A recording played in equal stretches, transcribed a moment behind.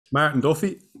Martin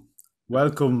Duffy,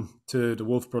 welcome to the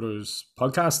Wolf Brothers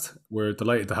podcast. We're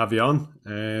delighted to have you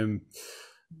on.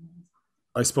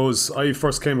 I suppose I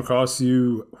first came across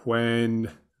you when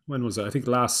was it? I think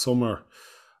last summer.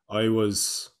 I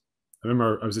was I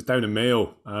remember I was down in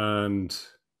Mayo and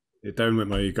down with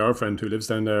my girlfriend who lives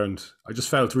down there, and I just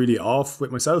felt really off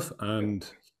with myself. And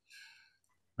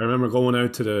I remember going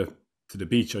out to the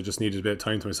beach. I just needed a bit of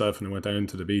time to myself, and I went down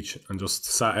to the beach and just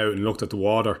sat out and looked at the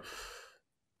water.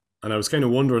 And I was kind of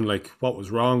wondering like what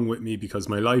was wrong with me, because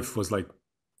my life was like,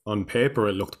 on paper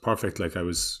it looked perfect. Like I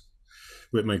was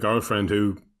with my girlfriend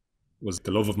who was the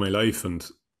love of my life, and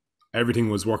everything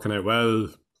was working out well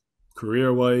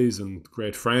career wise and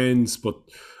great friends, but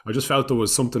I just felt there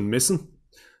was something missing.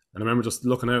 And I remember just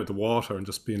looking out at the water and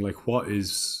just being like, what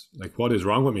is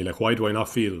wrong with me? Like, why do I not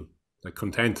feel like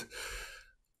content?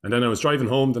 And then I was driving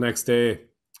home the next day,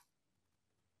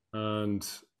 and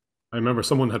I remember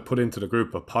someone had put into the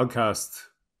group a podcast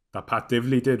that Pat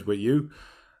Divley did with you,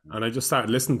 and I just started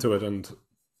listening to it. And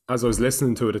as I was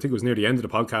listening to it, I think it was near the end of the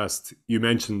podcast, you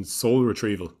mentioned soul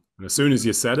retrieval, and as soon as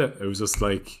you said it, it was just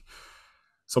like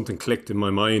something clicked in my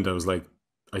mind. I was like,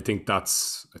 I think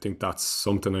that's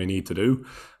something I need to do.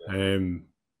 And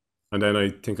then I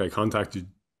think I contacted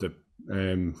the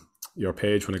your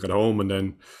page when I got home, and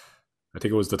then I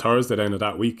think it was the Thursday then of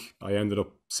that week, I ended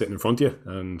up sitting in front of you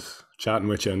and chatting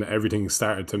with you, and everything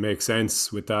started to make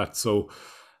sense with that. So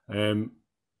I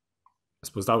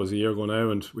suppose that was a year ago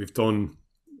now, and we've done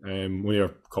one of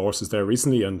your courses there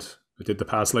recently, and I did the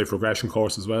past life regression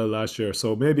course as well last year.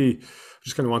 So maybe I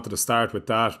just kind of wanted to start with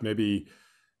that, maybe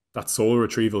that soul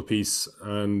retrieval piece.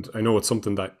 And I know it's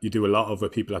something that you do a lot of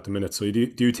with people at the minute. So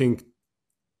do you think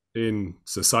in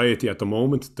society at the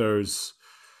moment there's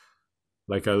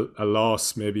like a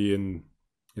loss maybe in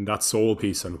that soul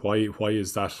piece, and why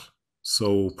is that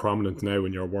so prominent now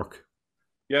in your work?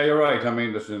 Yeah, you're right. I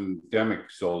mean, there's an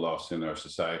endemic soul loss in our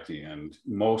society, and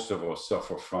most of us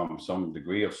suffer from some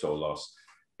degree of soul loss.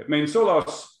 I mean, soul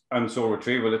loss and soul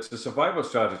retrieval, it's a survival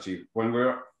strategy when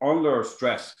we're under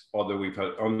stress or that we've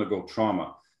had undergo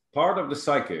trauma. Part of the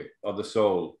psyche of the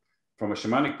soul, from a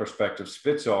shamanic perspective,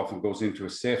 splits off and goes into a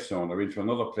safe zone or into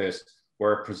another place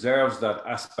where it preserves that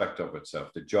aspect of itself,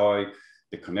 the joy,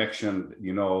 the connection,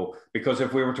 because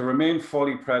if we were to remain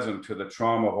fully present to the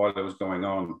trauma while it was going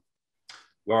on,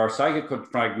 our psyche could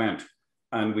fragment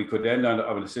and we could end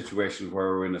up in a situation where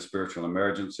we're in a spiritual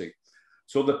emergency.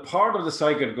 So the part of the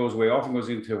psyche that goes away often goes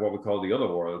into what we call the other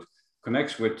world,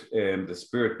 connects with the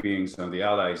spirit beings and the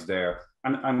allies there,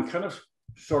 and kind of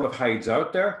sort of hides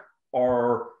out there,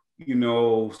 or,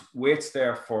 waits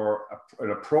there for an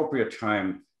appropriate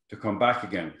time to come back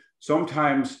again.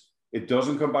 Sometimes it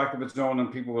doesn't come back of its own,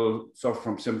 and people will suffer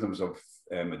from symptoms of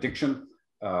addiction,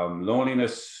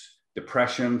 loneliness,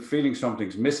 depression, feeling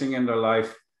something's missing in their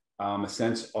life, a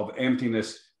sense of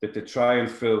emptiness that they try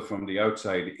and fill from the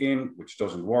outside in, which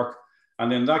doesn't work.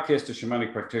 And in that case, the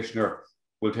shamanic practitioner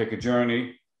will take a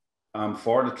journey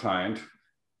for the client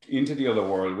into the other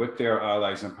world with their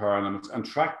allies and paranormals and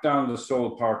track down the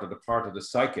soul part of the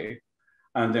psyche,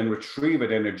 and then retrieve it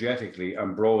energetically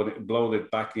and blow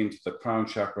it back into the crown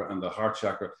chakra and the heart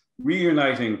chakra,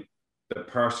 reuniting the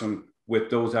person with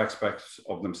those aspects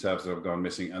of themselves that have gone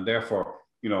missing. And therefore,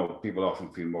 people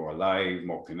often feel more alive,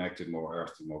 more connected, more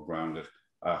earthy, more grounded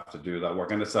after do that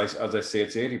work. And as I say,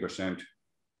 it's 80%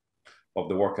 of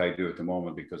the work I do at the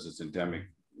moment, because it's endemic,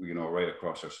 right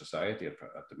across our society at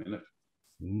the minute.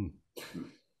 Mm.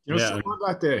 Something like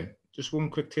that there, just one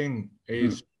quick thing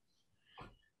is,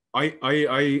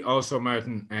 I also,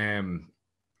 Martin,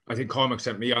 I think Cormac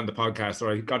sent me on the podcast, or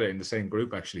I got it in the same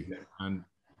group actually. Yeah. And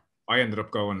I ended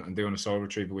up going and doing a soul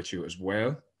retrieval with you as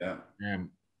well. Yeah.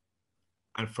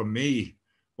 And for me,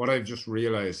 what I've just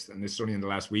realized, and this is only in the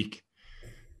last week,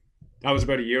 that was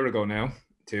about a year ago now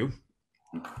too.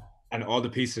 And all the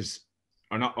pieces,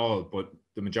 or not all, but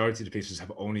the majority of the pieces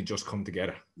have only just come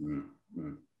together.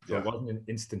 Mm-hmm. So it wasn't an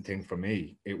instant thing for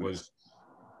me. It was,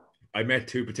 I met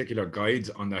two particular guides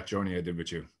on that journey I did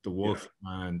with you, the wolf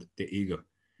and the eagle.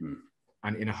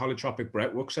 And in a holotropic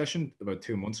breathwork session about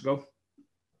 2 months ago,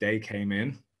 they came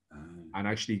in and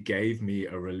actually gave me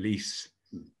a release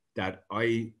that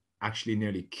I actually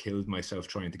nearly killed myself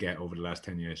trying to get over the last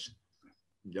 10 years,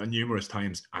 numerous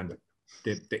times. And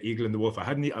the eagle and the wolf,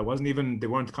 they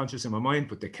weren't conscious in my mind,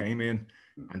 but they came in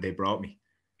and they brought me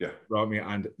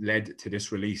and led to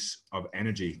this release of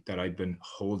energy that I'd been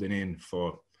holding in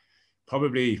for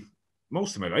probably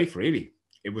most of my life, really.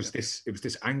 It was this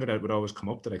anger that would always come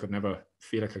up that I could never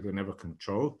feel like I could never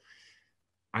control.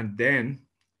 And then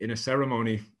in a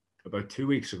ceremony about 2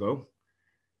 weeks ago,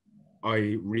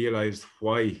 I realized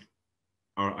why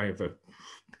or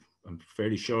I'm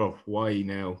fairly sure why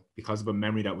now, because of a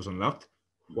memory that was unlocked,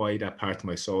 why that part of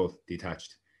my soul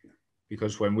detached.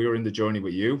 Because when we were in the journey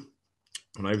with you,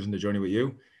 when I was in the journey with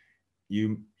you,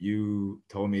 you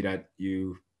told me that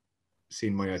you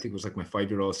seen I think it was like my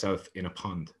 5-year-old self in a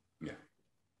pond. Yeah.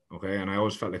 Okay. And I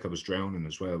always felt like I was drowning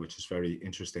as well, which is very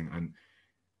interesting.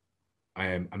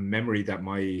 And a memory that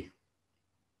my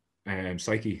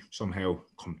psyche somehow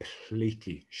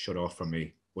completely shut off from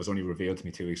me was only revealed to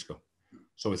me 2 weeks ago.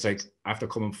 So it's like after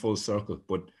coming full circle.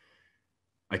 But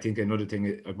I think another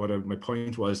thing, my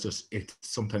point was just, it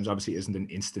sometimes obviously isn't an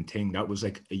instant thing. That was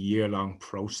like a year-long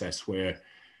process where,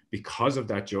 because of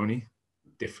that journey,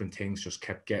 different things just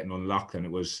kept getting unlocked. And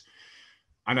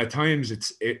at times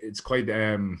it's quite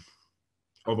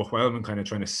overwhelming, kind of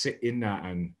trying to sit in that,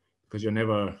 and because you're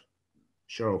never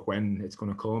sure when it's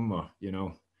going to come, or,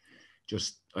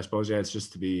 just, I suppose, yeah, it's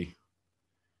just to be,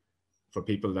 for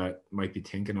people that might be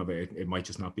thinking of it, it might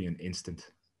just not be an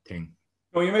instant thing.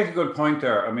 No, you make a good point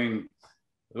there. I mean,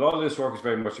 a lot of this work is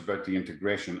very much about the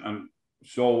integration. And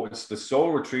so it's the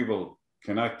soul retrieval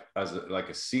connect as like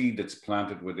a seed that's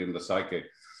planted within the psyche.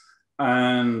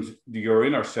 And your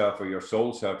inner self or your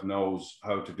soul self knows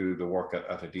how to do the work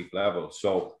at a deep level.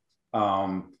 So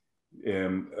a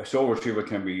soul retrieval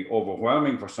can be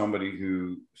overwhelming for somebody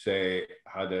who, say,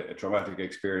 had a traumatic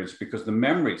experience, because the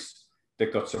memories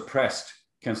that got suppressed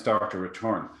can start to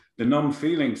return. The numb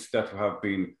feelings that have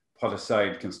been put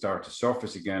aside can start to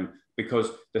surface again, because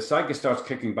the psyche starts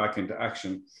kicking back into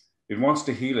action. It wants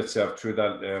to heal itself through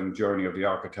that journey of the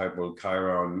archetypal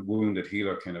Chiron, wounded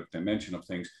healer kind of dimension of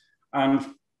things. And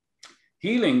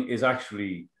healing is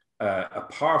actually a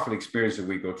powerful experience that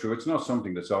we go through. It's not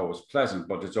something that's always pleasant,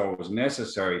 but it's always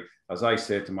necessary. As I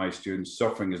say to my students,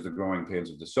 suffering is the growing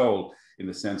pains of the soul, in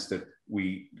the sense that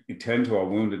we tend to our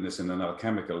woundedness in an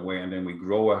alchemical way, and then we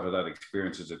grow out of that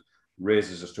experience as it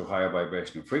raises us to higher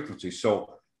vibrational frequency.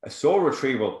 So a soul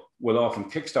retrieval will often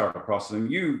kickstart a process.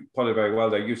 And you put it very well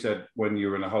there. You said when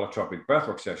you're in a holotropic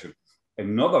breathwork session,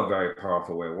 another very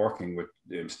powerful way of working with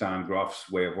Stan Groff's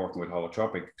way of working with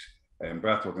holotropic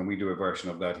breathwork, and we do a version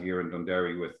of that here in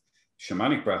Dundee with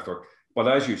shamanic breathwork. But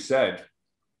as you said,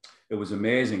 it was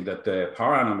amazing that the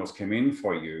power animals came in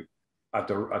for you at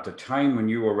the time when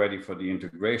you were ready for the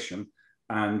integration,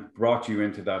 and brought you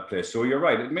into that place. So you're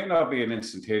right, it may not be an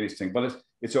instantaneous thing, but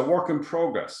it's a work in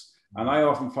progress. And I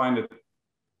often find that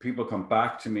people come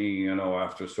back to me,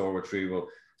 after soul retrieval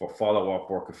for follow-up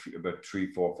work about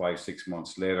 3, 4, 5, 6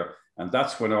 months later. And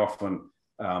that's when often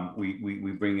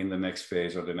we bring in the next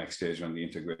phase, or the next stage, when the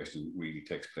integration really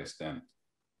takes place then.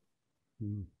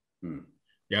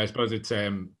 Yeah, I suppose it's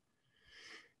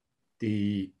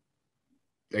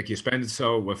you spend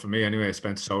for me anyway, I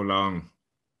spent so long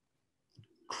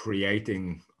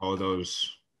creating all those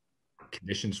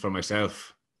conditions for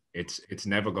myself. It's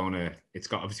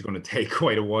obviously going to take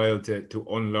quite a while to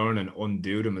unlearn and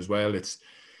undo them as well.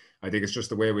 I think it's just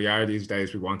the way we are these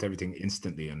days. We want everything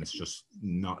instantly, and it's just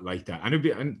not like that. And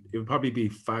it would probably be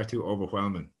far too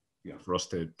overwhelming for us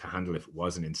to handle if it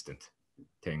was an instant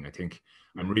thing. I think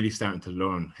I'm really starting to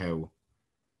learn how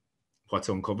what's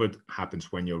uncovered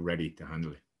happens when you're ready to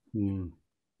handle it.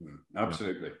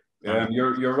 Absolutely.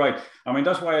 You're right. I mean,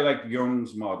 that's why I like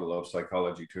Jung's model of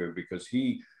psychology too, because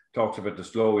he talks about the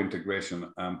slow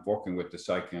integration and working with the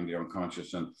psyche and the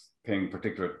unconscious, and paying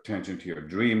particular attention to your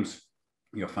dreams,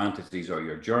 your fantasies, or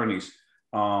your journeys.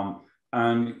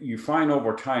 And you find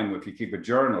over time, if you keep a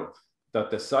journal,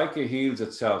 that the psyche heals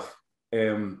itself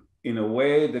in a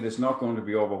way that is not going to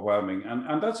be overwhelming.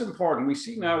 And that's important. We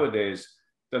see nowadays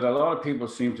that a lot of people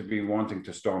seem to be wanting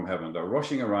to storm heaven. They're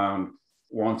rushing around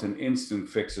wanting instant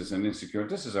fixes and insecure.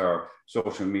 This is our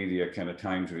social media kind of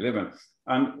times we live in.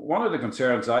 And one of the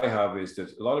concerns I have is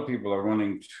that a lot of people are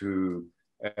running to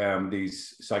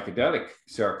these psychedelic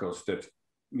circles that,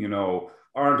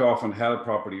 aren't often held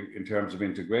properly in terms of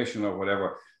integration or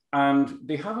whatever. And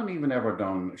they haven't even ever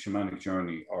done a shamanic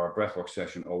journey or a breathwork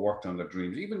session or worked on their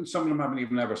dreams. Even some of them haven't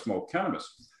even ever smoked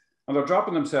cannabis. And they're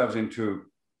dropping themselves into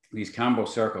these Cambo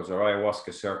circles or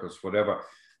ayahuasca circles, whatever.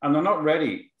 And they're not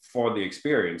ready for the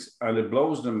experience, and it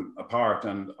blows them apart.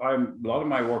 And a lot of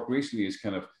my work recently is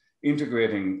kind of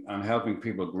integrating and helping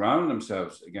people ground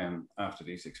themselves again after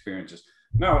these experiences.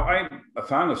 Now, I'm a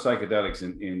fan of psychedelics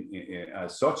in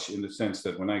as such, in the sense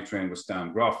that when I trained with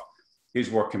Stan Groff,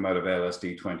 his work came out of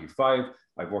LSD 25.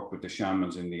 I've worked with the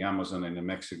shamans in the Amazon and in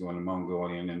Mexico and in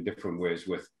Mongolia and in different ways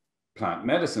with plant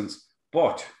medicines.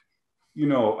 But,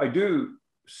 I do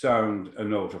sound a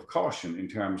note of caution in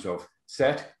terms of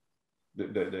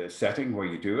the setting where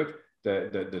you do it,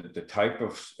 the type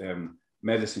of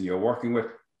medicine you're working with,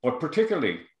 but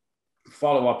particularly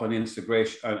follow up on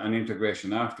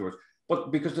integration afterwards.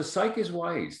 But because the psyche is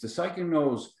wise, the psyche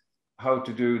knows how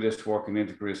to do this work and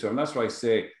integrate. So, and that's why I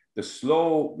say the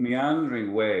slow,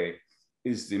 meandering way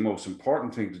is the most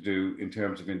important thing to do in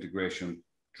terms of integration,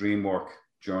 dream work,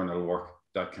 journal work,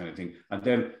 that kind of thing. And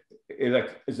then,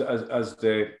 like as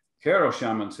the Kero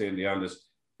shaman say in the Andes,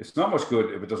 it's not much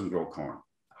good if it doesn't grow corn.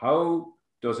 How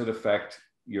does it affect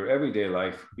your everyday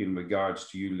life in regards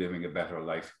to you living a better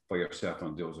life for yourself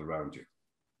and those around you?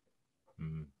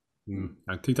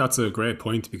 I think that's a great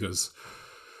point, because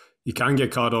you can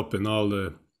get caught up in all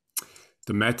the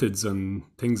methods and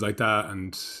things like that,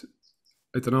 and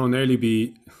I don't know,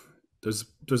 nearly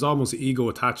there's almost ego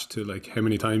attached to like how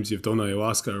many times you've done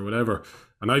ayahuasca or whatever.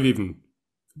 And I've even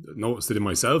noticed it in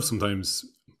myself sometimes,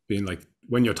 being like,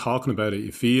 when you're talking about it,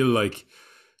 you feel like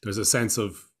there's a sense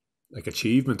of like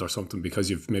achievement or something because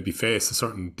you've maybe faced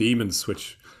certain demons,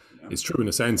 which is true in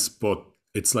a sense, but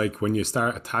it's like when you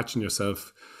start attaching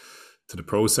yourself to the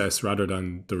process rather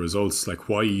than the results, like,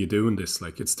 why are you doing this?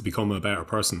 Like, it's to become a better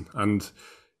person. And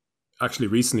actually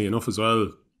recently enough as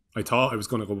well, I thought I was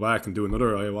going to go back and do another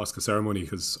ayahuasca ceremony,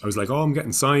 because I was like, oh, I'm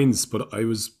getting signs, but I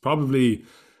was probably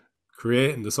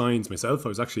creating the signs myself. I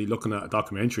was actually looking at a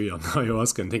documentary on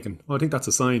ayahuasca and thinking, oh, I think that's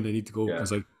a sign, I need to go. I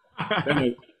was like,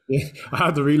 then I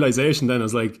had the realization then, I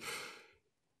was like,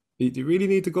 do you really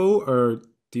need to go, or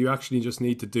do you actually just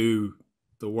need to do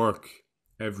the work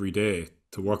every day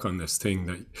to work on this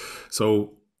thing?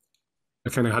 So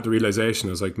I kind of had the realization,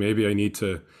 I was like, maybe I need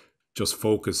to just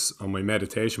focus on my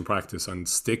meditation practice and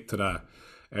stick to that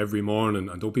every morning,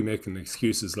 and don't be making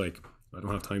excuses like, I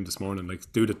don't have time this morning.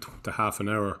 Like, do the half an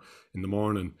hour in the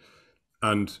morning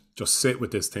and just sit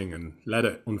with this thing and let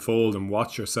it unfold, and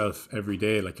watch yourself every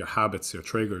day, like your habits, your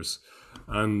triggers.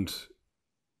 And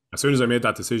as soon as I made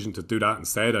that decision to do that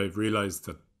instead, I realized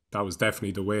that was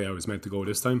definitely the way I was meant to go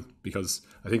this time. Because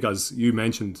I think, as you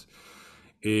mentioned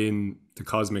in the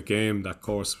Cosmic Game, that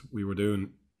course we were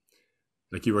doing,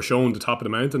 like, you were shown the top of the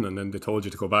mountain and then they told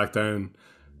you to go back down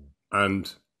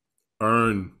and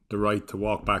earn the right to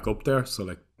walk back up there. So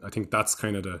like, I think that's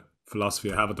kind of the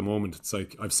philosophy I have at the moment. It's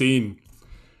like, I've seen,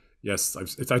 I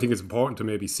think it's important to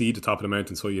maybe see the top of the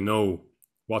mountain so you know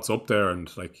what's up there,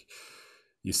 and like,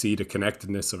 you see the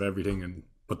connectedness of everything.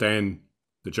 But then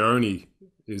the journey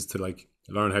is to like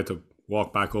learn how to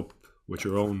walk back up with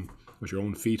your own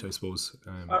feet, I suppose.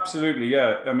 Absolutely,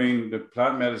 yeah. I mean, the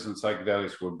plant medicine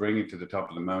psychedelics will bring you to the top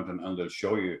of the mountain, and they'll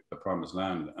show you the promised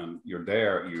land, and you're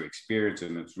there, you experience it,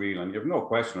 and it's real, and you have no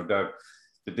question or doubt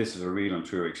that this is a real and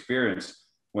true experience,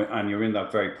 and you're in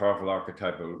that very powerful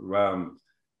archetypal realm.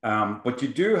 But you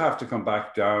do have to come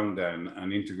back down then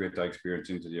and integrate that experience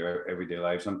into your everyday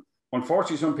lives. And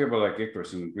unfortunately, some people, like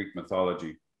Icarus in Greek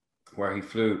mythology, where he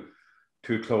flew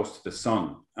too close to the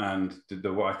sun and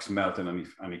the wax melted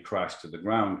and he crashed to the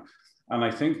ground. And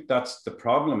I think that's the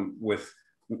problem with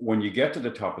when you get to the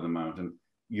top of the mountain,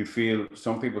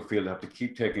 some people feel they have to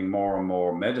keep taking more and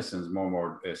more medicines, more and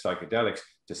more psychedelics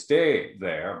to stay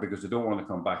there, because they don't want to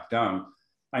come back down.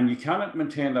 And you cannot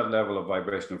maintain that level of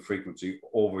vibrational frequency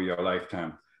over your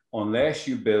lifetime unless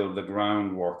you build the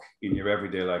groundwork in your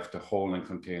everyday life to hold and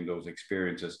contain those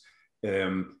experiences.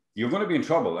 You're going to be in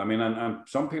trouble. I mean, and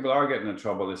some people are getting in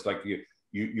trouble. It's like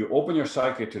you open your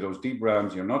psyche to those deep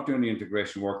realms, you're not doing the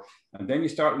integration work, and then you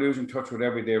start losing touch with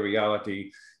everyday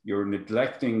reality. You're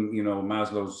neglecting,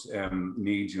 Maslow's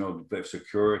needs, the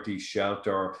security,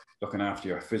 shelter, looking after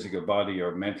your physical body,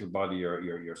 your mental body,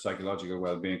 your psychological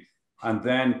well-being. And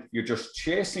then you're just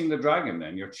chasing the dragon.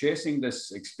 Then you're chasing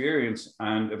this experience,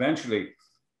 and eventually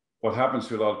what happens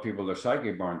to a lot of people, their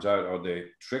psyche burns out, or they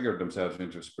trigger themselves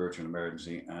into a spiritual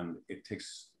emergency, and it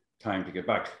takes time to get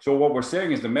back. So what we're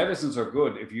saying is the medicines are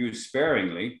good if used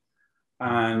sparingly,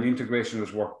 and integration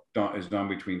is done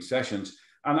between sessions.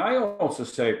 And I also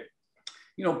say,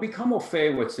 become au fait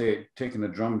with, say, taking a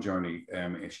drum journey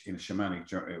in a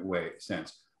shamanic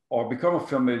sense, or become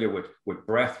familiar with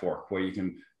breath work, where you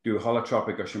can do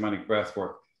holotropic or shamanic breath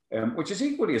work, which is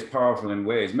equally as powerful in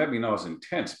ways, maybe not as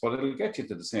intense, but it'll get you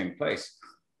to the same place.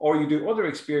 Or you do other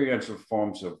experiential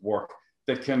forms of work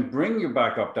that can bring you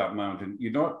back up that mountain.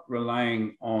 You're not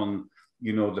relying on,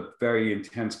 the very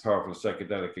intense, powerful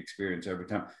psychedelic experience every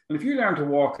time. And if you learn to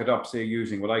walk it up, say,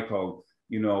 using what I call,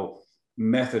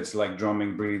 methods like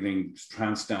drumming, breathing,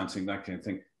 trance dancing, that kind of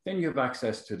thing, then you have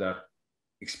access to that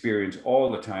experience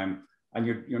all the time. And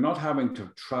you're not having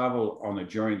to travel on a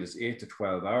journey that's 8 to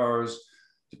 12 hours.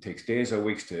 It takes days or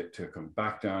weeks to come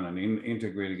back down and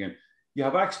integrate again. You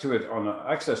have access to it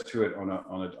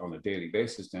on a daily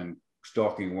basis, then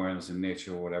stalking awareness in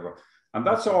nature or whatever. And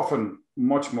that's often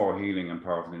much more healing and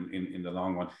powerful in the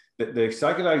long run. The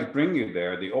psychedelics bring you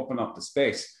there, they open up the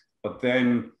space, but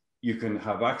then you can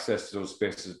have access to those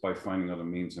spaces by finding other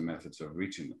means and methods of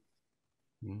reaching them.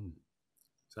 Mm,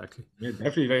 exactly. Yeah,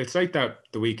 definitely. It's like that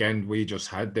the weekend we just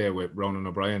had there with Ronan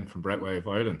O'Brien from Breathwave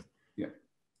Ireland. Yeah.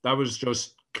 That was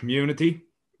just community,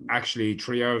 actually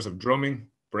 3 hours of drumming,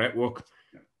 breathwork,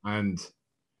 and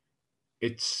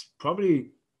it's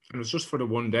probably, and it's just for the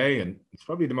one day, and it's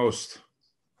probably the most,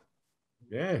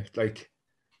 like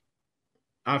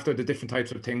after the different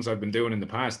types of things I've been doing in the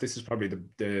past, this is probably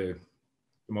the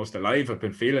most alive I've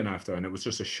been feeling after. And it was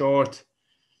just a short,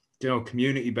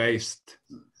 community based,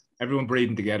 everyone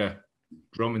breathing together,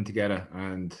 drumming together,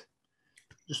 and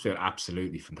just feel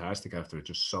absolutely fantastic after it.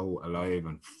 Just so alive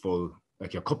and full.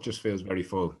 Like your cup just feels very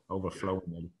full,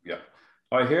 overflowing. Yeah.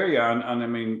 I hear you. And I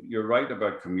mean, you're right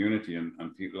about community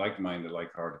and people like-minded,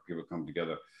 like-hearted people come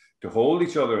together to hold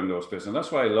each other in those spaces. And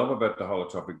that's what I love about the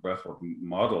holotropic breathwork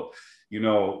model.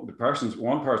 One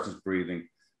person's breathing,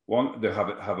 they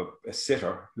have a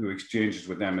sitter who exchanges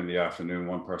with them in the afternoon,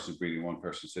 one person's breathing, one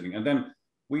person's sitting. And then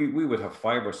we would have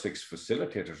 5 or 6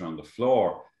 facilitators on the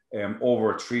floor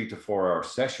over a 3 to 4 hour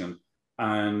session.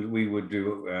 And we would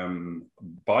do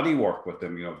body work with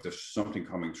them. If there's something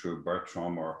coming through, birth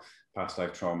trauma or past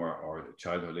life trauma or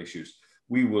childhood issues,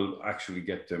 we will actually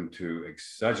get them to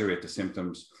exaggerate the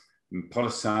symptoms, put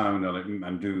a sound on it,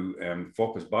 and do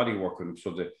focused body work with them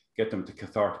so that get them to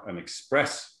cathart and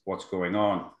express what's going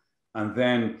on. And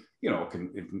then,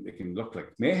 it can look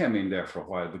like mayhem in there for a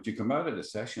while, but you come out of the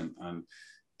session and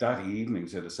that evening,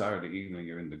 say the Saturday evening,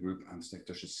 you're in the group and it's like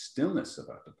there's a stillness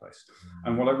about the place.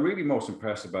 And what I'm really most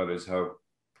impressed about is how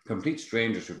complete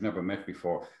strangers who've never met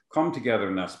before come together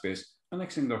in that space. And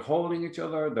next thing, they're holding each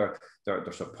other,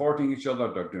 they're supporting each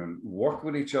other, they're doing work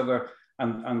with each other.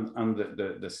 And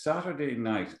the Saturday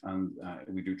night, and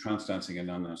we do trance dancing, and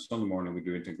on a Sunday morning we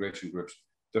do integration groups.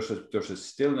 There's a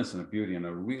stillness and a beauty and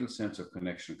a real sense of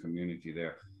connection, community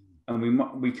there, and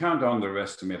we can't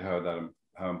underestimate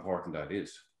how important that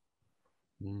is.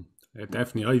 Yeah,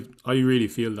 definitely. I really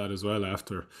feel that as well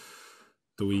after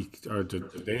the week or the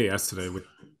day yesterday with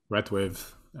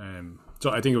Breathwave.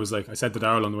 So I think it was like I said to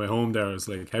Darryl on the way home there, it was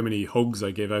like how many hugs I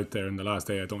gave out there in the last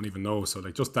day I don't even know. So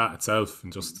like just that itself,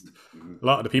 and just a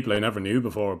lot of the people I never knew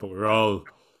before, but we're all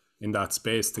in that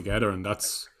space together, and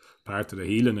that's part of the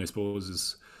healing, I suppose,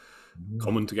 is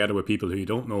coming together with people who you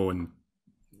don't know, and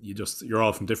you're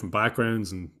all from different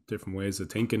backgrounds and different ways of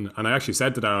thinking. And I actually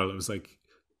said to Darryl, I was like,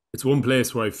 it's one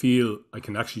place where I feel I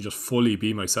can actually just fully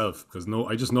be myself, because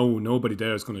I just know nobody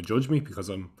there is going to judge me,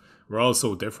 because we're all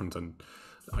so different, and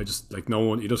I just like no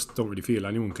one. You just don't really feel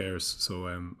anyone cares. So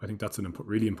I think that's a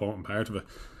really important part of it.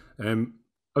 I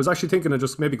was actually thinking of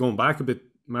just maybe going back a bit,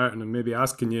 Martin, and maybe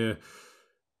asking you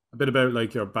a bit about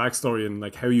like your backstory and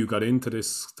like how you got into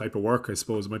this type of work. I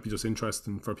suppose it might be just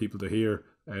interesting for people to hear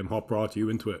what brought you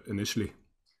into it initially.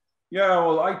 Yeah,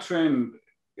 well, I trained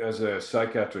as a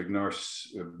psychiatric nurse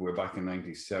way back in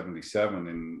 1977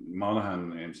 in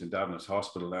Monaghan in St. Davna's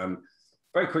Hospital, and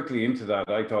very quickly into that,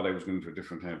 I thought I was going to a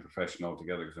different kind of profession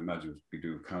altogether, because I imagine we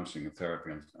do counseling and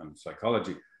therapy and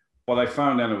psychology. But I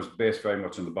found then it was based very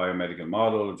much on the biomedical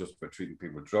model, just by treating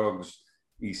people with drugs,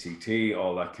 ECT,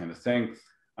 all that kind of thing.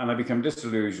 And I became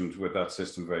disillusioned with that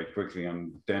system very quickly,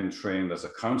 and then trained as a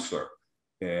counselor,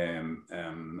 and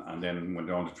then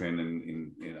went on to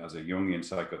train as a Jungian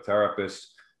psychotherapist.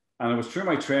 And it was through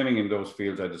my training in those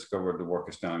fields I discovered the work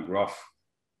of Stan Grof.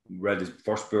 Read his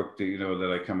first book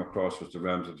that I came across was The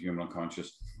Realms of the Human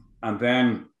Unconscious, and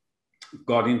then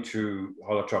got into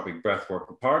holotropic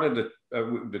breathwork. Part of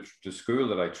the school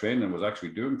that I trained in was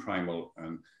actually doing primal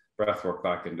and breathwork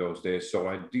back in those days. So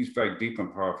I had these very deep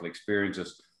and powerful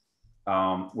experiences,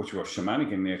 which were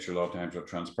shamanic in nature a lot of times, or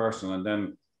transpersonal. And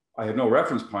then I had no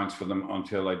reference points for them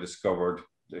until I discovered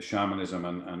the shamanism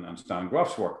and Stan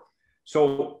Grof's work.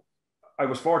 So I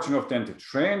was fortunate enough then to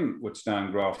train with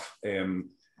Stan Grof.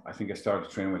 I think I started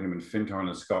training with him in Fintern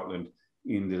in Scotland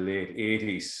in the late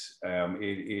 80s,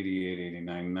 88,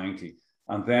 89, 90.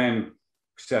 And then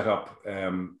set up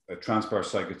a Transpersonal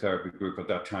Psychology group at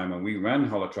that time. And we ran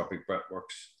holotropic breathwork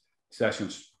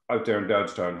sessions out there in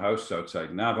Dowdstown House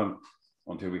outside Navan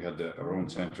until we had our own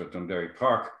centre at Dunderry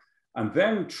Park. And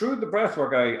then through the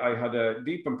breathwork, I had a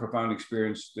deep and profound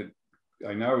experience that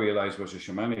I now realize was a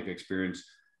shamanic experience.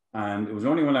 And it was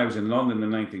only when I was in London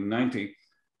in 1990,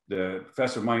 the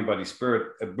Professor of Mind, Body,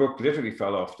 Spirit, a book literally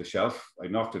fell off the shelf. I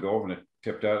knocked it over and it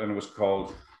tipped out, and it was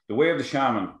called The Way of the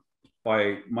Shaman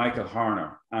by Michael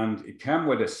Harner. And it came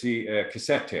with a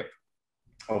cassette tape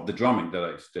of the drumming that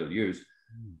I still use.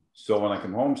 So when I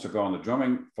come home, stuck on the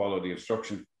drumming, follow the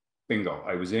instruction, bingo.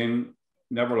 I was in,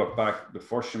 never looked back. The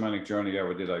first shamanic journey I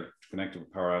ever did, I connected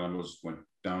with power animals, went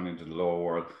down into the lower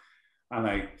world. And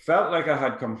I felt like I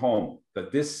had come home,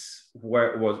 that this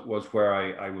was where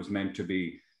I was meant to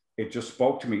be. It just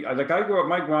spoke to me. I grew up,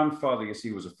 my grandfather, you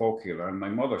see, was a folk healer, and my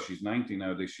mother, she's 90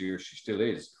 now this year, she still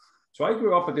is. So I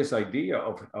grew up with this idea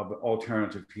of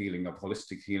alternative healing, of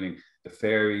holistic healing, the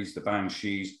fairies, the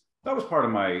banshees. That was part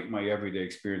of my everyday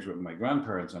experience with my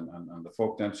grandparents and the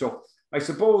folk then. So I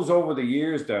suppose over the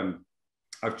years then,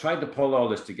 I've tried to pull all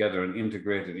this together and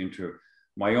integrate it into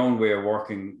my own way of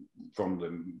working, from the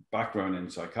background in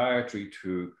psychiatry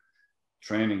to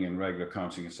training in regular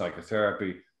counseling and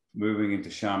psychotherapy, moving into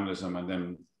shamanism, and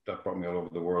then that brought me all over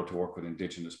the world to work with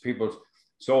indigenous peoples.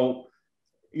 So,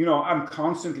 you know, I'm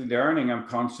constantly learning. I'm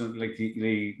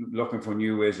constantly looking for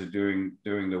new ways of doing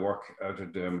the work out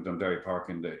at Dundee Park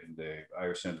in the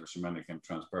Irish Centre for Shamanic and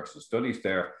Transpersonal Studies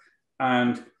there.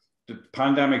 And the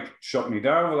pandemic shut me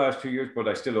down the last 2 years, but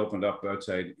I still opened up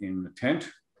outside in the tent.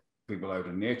 People out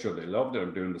in nature, they loved it.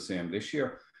 I'm doing the same this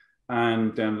year.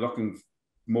 And then looking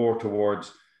more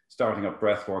towards starting up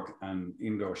breath work and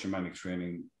indoor shamanic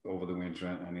training over the winter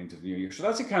and into the new year. So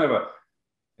that's a kind of a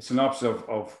synopsis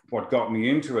of what got me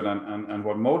into it and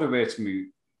what motivates me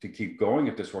to keep going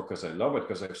at this work, because I love it,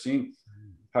 because I've seen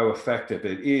how effective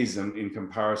it is in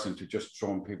comparison to just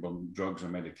throwing people drugs or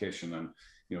medication and,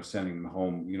 you know, sending them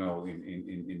home, you know,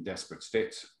 in desperate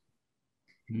states.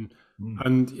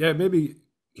 And yeah, maybe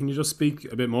can you just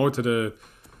speak a bit more to the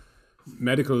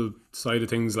medical side of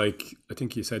things? Like, I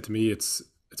think you said to me, it's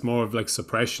more of like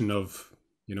suppression of,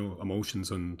 you know,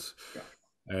 emotions, and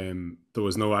there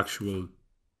was no actual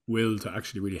will to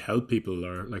actually really help people.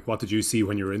 Or like, what did you see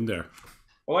when you were in there?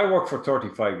 Well, I worked for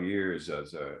 35 years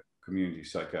as a community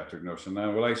psychiatric nurse, and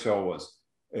then what I saw was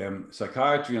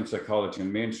psychiatry and psychology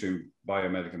and mainstream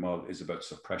biomedical model is about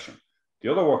suppression.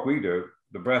 The other work we do,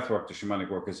 the breath work, the shamanic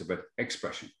work, is about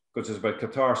expression, because it's about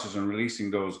catharsis and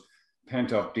releasing those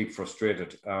pent up, deep,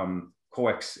 frustrated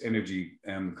coex energy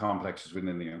complexes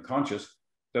within the unconscious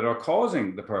that are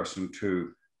causing the person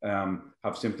to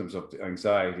have symptoms of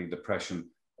anxiety, depression,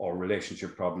 or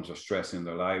relationship problems or stress in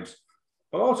their lives.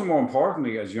 But also, more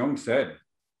importantly, as Jung said,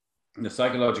 the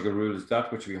psychological rule is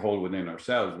that which we hold within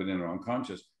ourselves, within our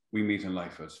unconscious, we meet in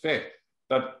life as fate.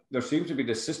 That there seems to be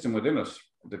this system within us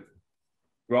that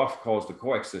Groff calls the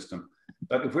coex system,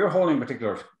 that if we're holding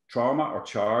particular trauma or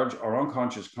charge or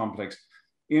unconscious complex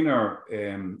in our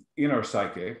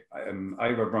psyche,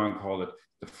 Ivor Brown called it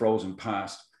the frozen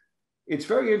past. It's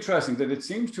very interesting that it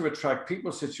seems to attract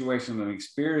people, situations, and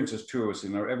experiences to us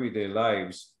in our everyday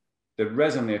lives that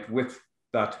resonate with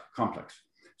that complex.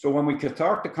 So when we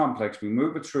cathartic the complex, we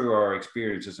move it through our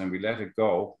experiences and we let it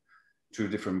go through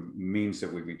different means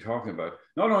that we've been talking about.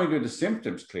 Not only do the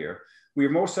symptoms clear, we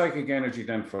have more psychic energy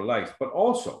then for life, but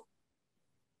also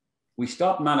we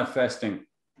stop manifesting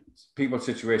people,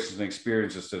 situations, and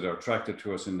experiences that are attracted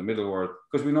to us in the middle world,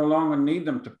 because we no longer need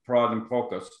them to prod and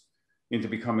poke us into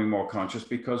becoming more conscious,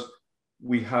 because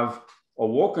we have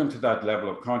awoken to that level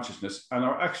of consciousness, and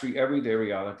our actually everyday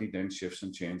reality then shifts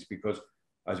and changes, because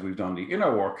as we've done the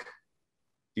inner work,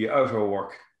 the outer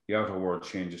world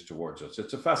changes towards us.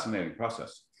 It's a fascinating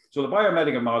process. So the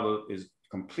biomedical model is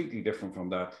completely different from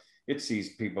that. It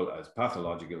sees people as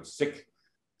pathological, sick,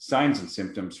 signs and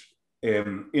symptoms,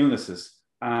 illnesses,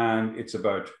 and it's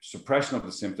about suppression of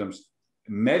the symptoms,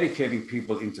 medicating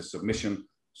people into submission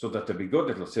so that they'll be good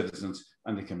little citizens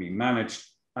and they can be managed.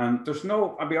 And there's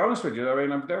no, I'll be honest with you, I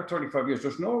mean, I'm there 35 years,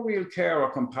 there's no real care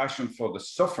or compassion for the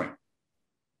suffering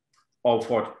of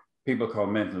what people call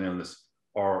mental illness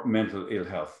or mental ill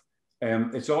health.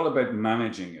 It's all about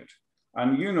managing it.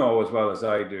 And you know as well as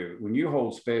I do, when you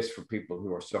hold space for people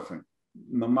who are suffering,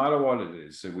 no matter what it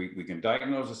is, so we can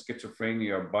diagnose as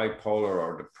schizophrenia or bipolar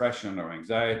or depression or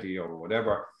anxiety or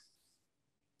whatever.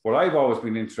 What I've always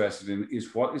been interested in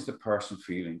is, what is the person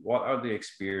feeling? What are they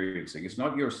experiencing? It's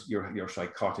not your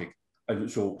psychotic, and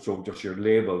so just you're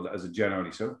labeled as a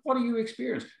generally. So what do you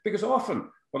experience? Because often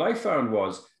what I found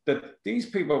was that these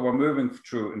people were moving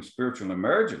through in spiritual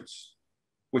emergence,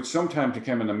 which sometimes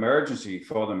became an emergency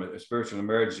for them, a spiritual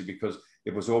emergency, because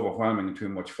it was overwhelming and too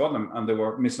much for them, and they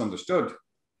were misunderstood,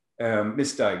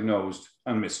 misdiagnosed,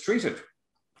 and mistreated.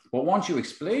 But once you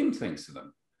explain things to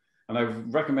them, and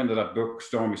I've recommended that book,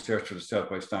 Stormy Search for the Self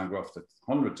by Stan Groff, to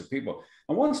hundreds of people,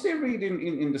 and once they read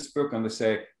in this book and they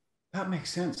say, that makes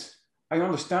sense, I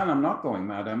understand, I'm not going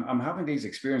mad, I'm having these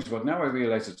experiences, but now I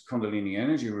realize it's Kundalini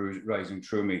energy rising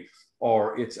through me,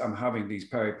 or I'm having these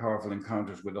very powerful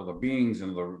encounters with other beings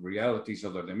and other realities,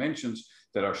 other dimensions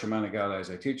that are shamanic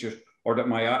allies I teach it, or that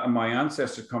my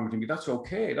ancestors coming to me. That's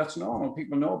okay, that's normal,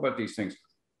 people know about these things.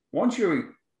 once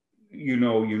you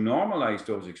normalize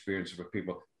those experiences with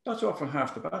people, that's often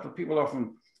half the battle. People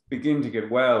often begin to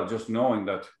get well just knowing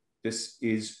that this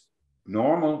is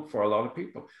normal for a lot of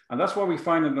people. And that's why we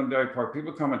find in Dundee Park,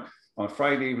 people coming on a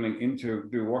Friday evening in to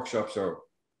do workshops or,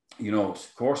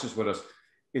 courses with us.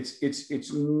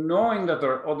 It's knowing that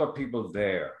there are other people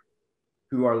there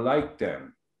who are like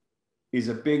them is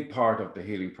a big part of the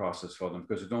healing process for them,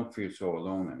 because they don't feel so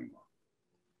alone anymore.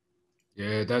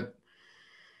 Yeah, that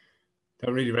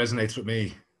really resonates with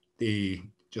me.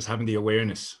 Just having the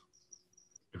awareness,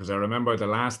 because I remember the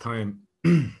last time,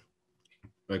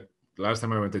 like the last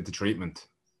time I went into treatment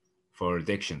for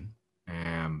addiction,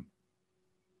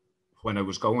 when I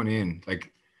was going in,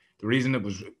 like the reason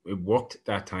it worked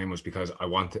that time was because I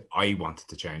wanted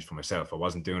to change for myself. I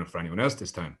wasn't doing it for anyone else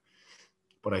this time,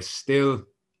 but I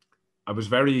was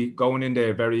going in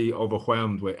there very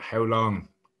overwhelmed with how long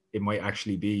it might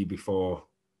actually be before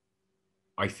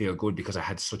I feel good, because I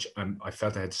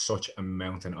felt I had such a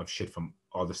mountain of shit from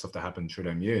all the stuff that happened through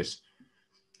them years.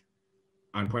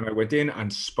 And when I went in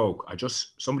and spoke,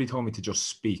 somebody told me to just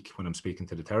speak when I'm speaking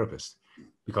to the therapist,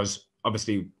 because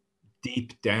obviously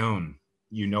deep down,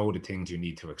 the things you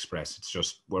need to express. It's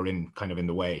just, we're kind of in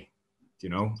the way,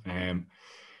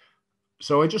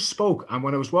 so I just spoke. And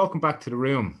when I was walking back to the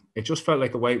room, it just felt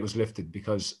like a weight was lifted,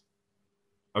 because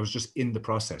I was just in the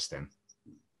process then.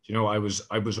 I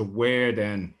was aware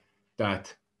then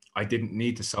that I didn't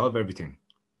need to solve everything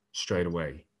straight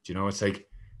away. It's like,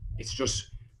 it's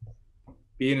just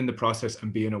being in the process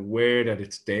and being aware that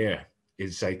it's there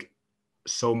is like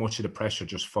so much of the pressure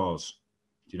just falls,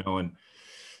 and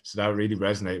so that really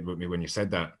resonated with me when you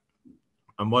said that.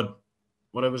 And what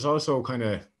I was also kind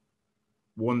of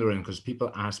wondering, because people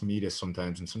ask me this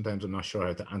sometimes, and sometimes I'm not sure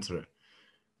how to answer it,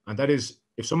 and that is,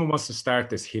 if someone wants to start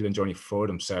this healing journey for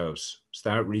themselves,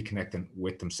 start reconnecting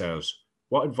with themselves,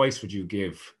 what advice would you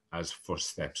give as first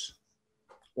steps?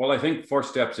 Well, I think first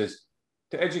steps is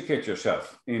to educate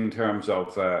yourself in terms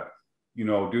of,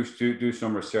 do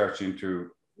some research into,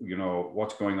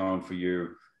 what's going on for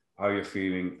you, how you're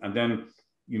feeling. And then,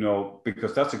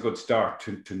 because that's a good start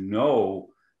to know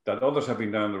that others have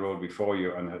been down the road before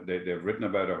you, and they've written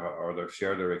about it, or they've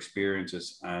shared their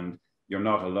experiences, and you're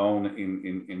not alone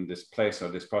in this place or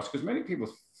this process. Because many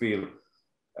people feel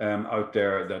out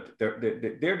there that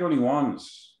they're the only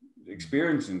ones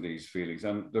experiencing these feelings,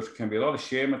 and there can be a lot of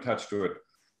shame attached to it,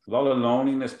 a lot of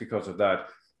loneliness because of that.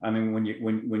 And then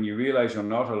when you realize you're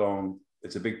not alone,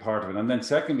 it's a big part of it. And then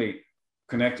secondly,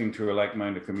 connecting to a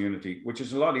like-minded community, which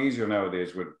is a lot easier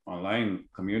nowadays with online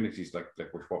communities like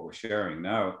with what we're sharing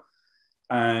now,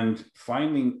 and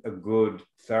finding a good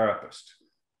therapist,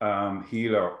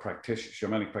 healer, practitioner,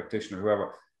 shamanic practitioner,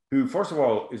 whoever, who first of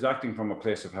all is acting from a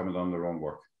place of having done their own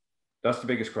work. That's the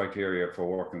biggest criteria for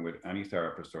working with any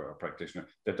therapist or a practitioner,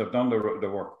 that they've done the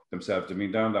work themselves, they've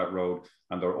been down that road,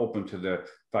 and they're open to the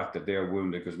fact that they're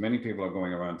wounded. Because many people are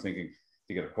going around thinking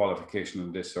to get a qualification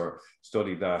in this or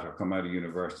study that or come out of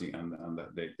university and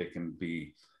that they can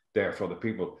be there for the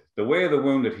people. The way of the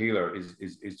wounded healer is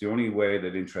the only way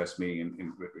that interests me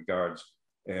in regards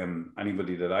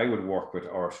anybody that I would work with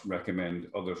or recommend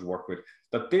others work with,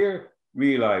 that they're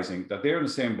realizing that they're in the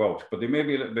same boat, but they may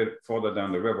be a little bit further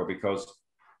down the river because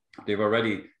they've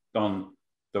already done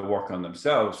the work on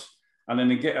themselves. And then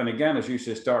again, as you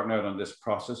say, starting out on this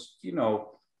process,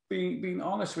 being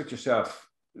honest with yourself,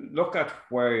 look at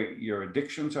where your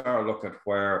addictions are, look at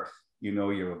where,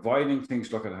 you're avoiding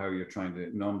things, look at how you're trying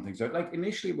to numb things out. Like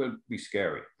initially will be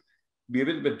scary, be a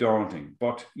little bit daunting,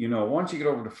 but once you get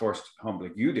over the first hump,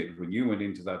 like you did when you went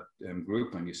into that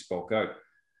group and you spoke out,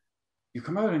 you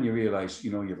come out and you realize,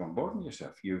 you've unburdened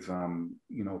yourself, you've,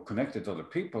 connected to other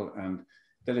people, and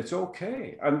that it's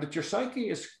okay. And that your psyche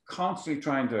is constantly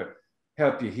trying to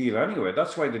help you heal anyway.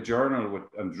 That's why the journal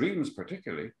and dreams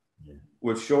particularly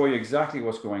will show you exactly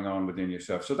what's going on within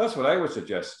yourself. So that's what I would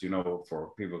suggest,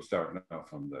 for people starting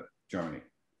off on the journey.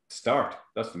 Start.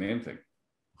 That's the main thing.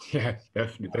 Yeah,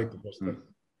 definitely take the first step.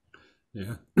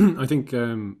 Yeah, I think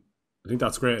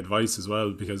that's great advice as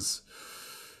well, because,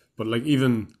 but like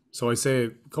even, so I say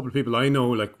a couple of people I know,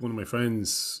 like one of my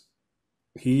friends,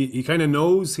 he kind of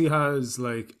knows he has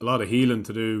like a lot of healing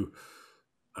to do,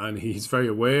 and he's very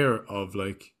aware of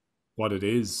like what it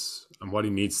is and what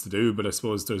he needs to do. But I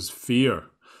suppose there's fear.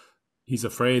 He's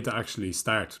afraid to actually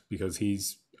start because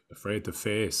he's afraid to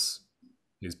face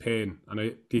his pain. And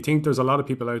do you think there's a lot of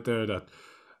people out there that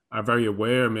are very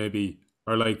aware, maybe,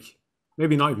 or like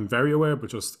maybe not even very aware, but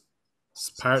just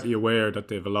partly aware that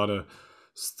they have a lot of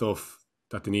stuff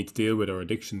that they need to deal with, or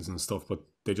addictions and stuff, but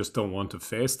they just don't want to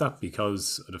face that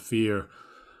because of the fear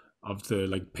of the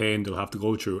like pain they'll have to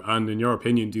go through. And in your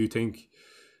opinion, do you think,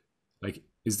 like,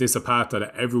 is this a path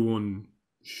that everyone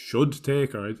should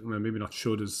take, or well, maybe not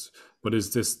should, but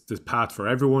is this path for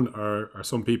everyone, or are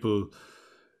some people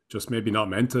just maybe not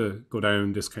meant to go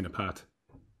down this kind of path?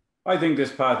 I think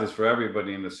this path is for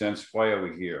everybody, in the sense, why are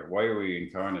we here? Why are we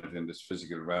incarnate in this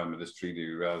physical realm, in this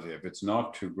 3D reality? If it's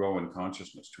not to grow in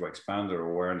consciousness, to expand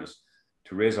our awareness,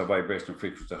 to raise our vibration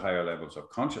frequency to higher levels of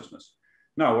consciousness.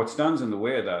 Now, what stands in the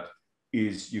way of that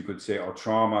is, you could say, our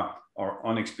trauma, our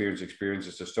unexperienced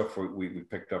experiences, the stuff we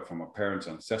picked up from our parents,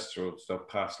 ancestral stuff,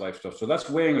 past life stuff. So that's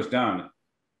weighing us down,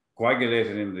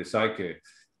 coagulated into the psyche,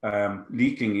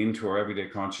 leaking into our everyday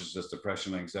consciousness,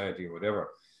 depression, anxiety, or whatever.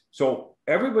 So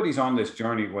everybody's on this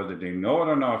journey, whether they know it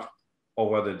or not, or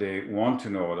whether they want to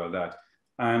know it or that.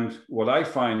 And what I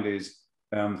find is,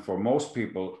 for most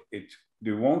people,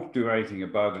 they won't do anything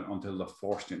about it until they're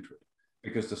forced into it,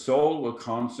 because the soul will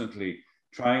constantly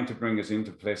trying to bring us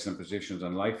into places and positions,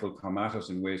 and life will come at us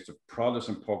in ways to prod us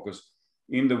and poke us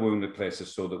in the wounded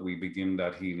places so that we begin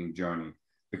that healing journey,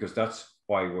 because that's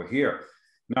why we're here.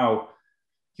 Now,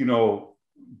 you know,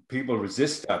 people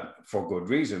resist that for good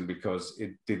reason, because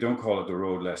they don't call it the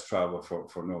road less traveled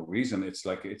for no reason. It's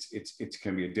like it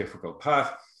can be a difficult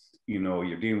path. You know,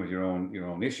 you're dealing with your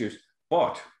own issues,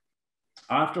 but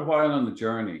after a while on the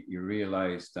journey, you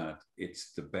realize that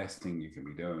it's the best thing you can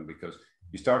be doing, because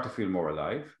you start to feel more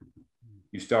alive.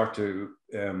 You start to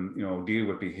deal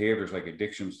with behaviors like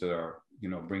addictions that are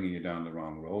bringing you down the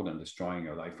wrong road and destroying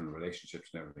your life and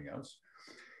relationships and everything else.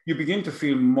 You begin to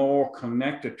feel more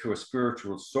connected to a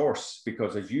spiritual source,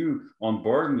 because as you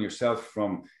unburden yourself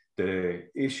from the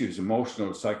issues,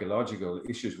 emotional, psychological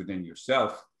issues within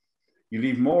yourself, you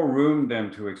leave more room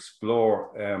then to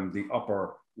explore the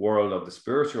upper world of the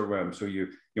spiritual realm. So you're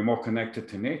more connected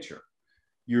to nature.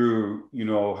 You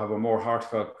have a more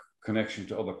heartfelt connection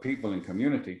to other people in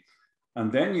community.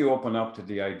 And then you open up to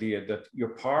the idea that you're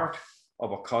part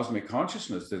of a cosmic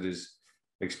consciousness that is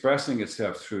expressing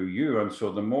itself through you. And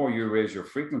so the more you raise your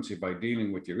frequency by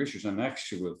dealing with your issues, and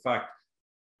actual fact,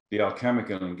 the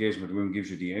alchemical engagement room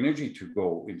gives you the energy to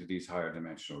go into these higher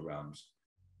dimensional realms.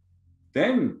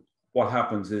 Then what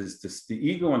happens is the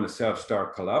ego and the self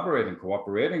start collaborating,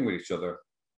 cooperating with each other,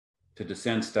 to the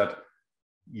sense that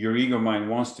your ego mind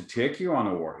wants to take you on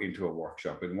into a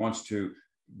workshop. It wants to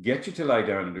get you to lie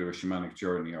down and do a shamanic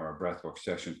journey or a breathwork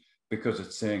session, because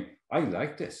it's saying, I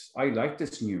like this. I like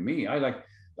this new me. I like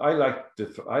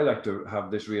to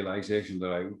have this realization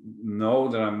that I know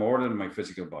that I'm more than my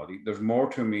physical body. There's more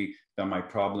to me than my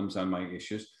problems and my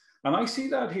issues. And I see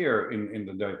that here in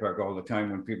the Duffy Park all the time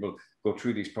when people go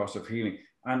through this process of healing.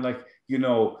 And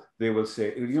they will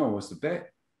say, was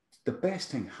the best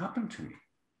thing happened to me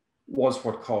was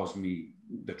what caused me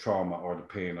the trauma or the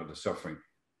pain or the suffering,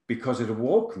 because it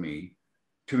awoke me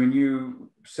to a new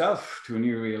self, to a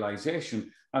new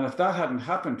realization. And if that hadn't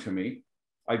happened to me,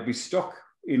 I'd be stuck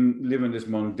in living this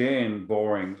mundane,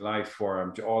 boring life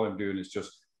where all I'm doing is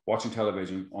just watching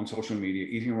television, on social media,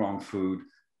 eating wrong food,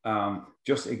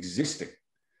 just existing.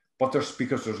 But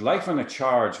because there's life and a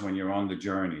charge when you're on the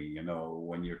journey,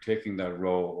 when you're taking that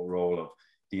role of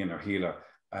the inner healer,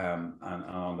 and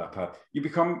on that path, you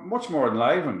become much more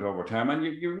enlivened over time, and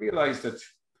you realize that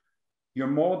you're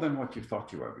more than what you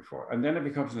thought you were before. And then it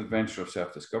becomes an adventure of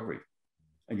self-discovery,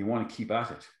 and you want to keep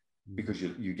at it because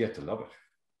you get to love it.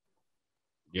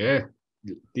 Yeah.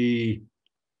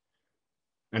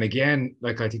 And again,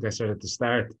 like I think I said at the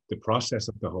start, the process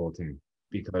of the whole thing,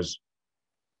 because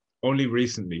only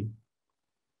recently,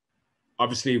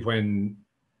 obviously when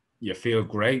you feel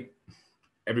great,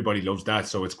 everybody loves that.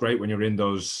 So it's great when you're in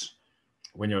those,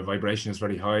 when your vibration is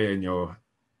very high and you're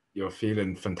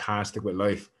feeling fantastic with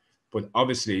life. But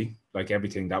obviously, like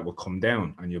everything, that will come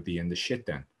down and you'll be in the shit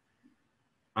then.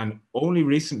 And only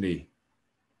recently,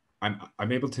 I'm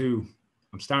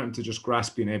starting to just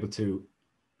grasp being able to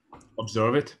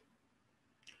observe it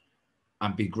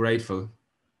and be grateful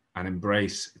and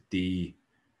embrace the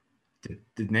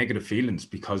negative feelings,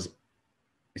 because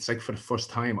it's like for the first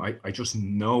time, I just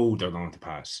know they're going to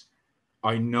pass.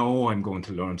 I know I'm going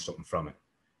to learn something from it.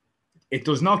 It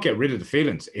does not get rid of the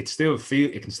feelings. It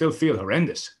can still feel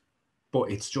horrendous,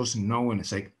 but it's just knowing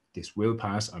it's like, this will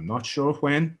pass. I'm not sure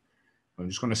when. I'm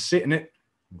just going to sit in it.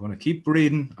 I'm going to keep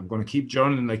breathing. I'm going to keep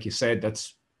journaling. Like you said,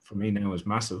 that's for me now is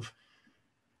massive.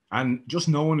 And just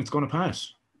knowing it's going to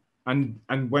pass. And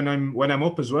when I'm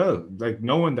up as well, like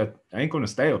knowing that I ain't going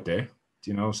to stay up there,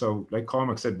 so like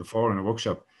Cormac said before in a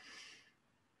workshop,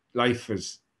 life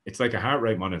it's like a heart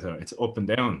rate monitor. It's up and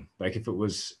down. Like if it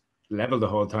was level the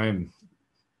whole time,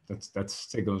 that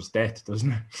signals death,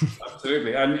 doesn't it?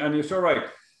 Absolutely. And you're so right.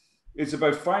 it's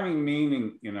about finding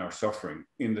meaning in our suffering,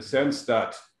 in the sense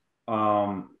that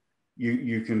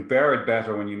you can bear it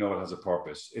better when you know it has a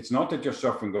purpose. It's not that your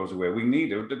suffering goes away. We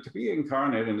need it. To be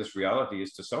incarnate in this reality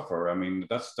is to suffer. I mean,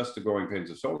 that's the growing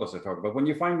pains of soul, as I talk about. When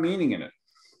you find meaning in it,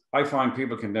 I find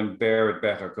people can then bear it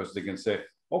better because they can say,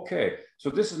 okay, so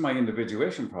this is my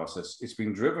individuation process. It's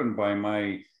been driven by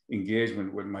my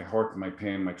engagement with my hurt, my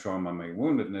pain, my trauma, my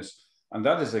woundedness. And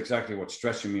that is exactly what's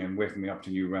stretching me and waking me up to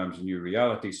new realms and new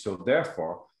realities. So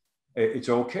therefore, it's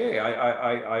okay.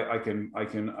 I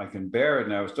can bear it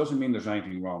now. It doesn't mean there's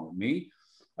anything wrong with me.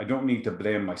 I don't need to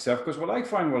blame myself, because what I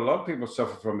find what a lot of people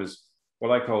suffer from is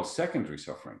what I call secondary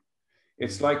suffering.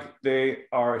 It's like they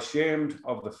are ashamed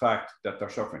of the fact that they're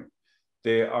suffering.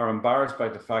 They are embarrassed by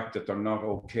the fact that they're not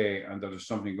okay and that there's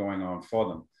something going on for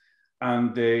them.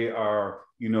 And they are,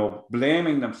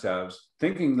 blaming themselves,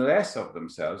 thinking less of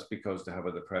themselves because they have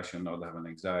a depression or they have an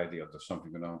anxiety or there's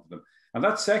something going on for them. And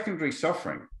that secondary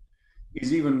suffering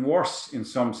is even worse in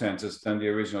some senses than the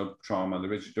original trauma,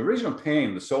 the original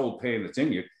pain, the soul pain that's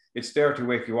in you. It's there to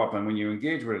wake you up. And when you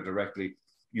engage with it directly,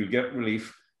 you'll get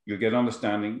relief, you'll get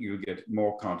understanding, you'll get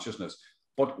more consciousness.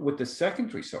 But with the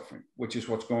secondary suffering, which is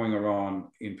what's going around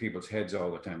in people's heads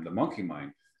all the time, the monkey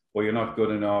mind, well, you're not good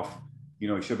enough,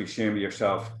 you should be ashamed of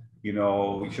yourself,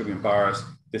 you should be embarrassed.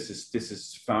 This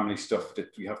is family stuff that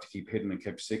you have to keep hidden and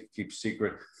keep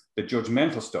secret. The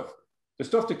judgmental stuff, the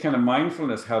stuff that kind of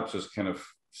mindfulness helps us kind of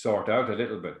sort out a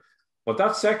little bit. But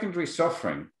that secondary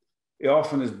suffering, it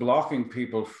often is blocking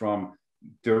people from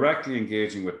directly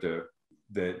engaging with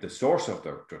the source of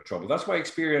their trouble. That's why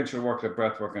experiential work like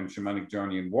breathwork and shamanic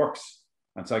journeying works,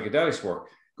 and psychedelics work,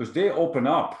 because they open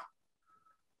up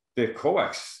the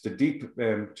coax, the deep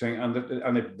thing,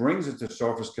 and it brings it to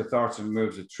surface, catharsis, and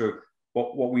moves it through.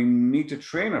 But what we need to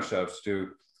train ourselves to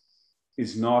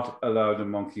is not allow the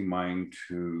monkey mind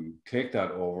to take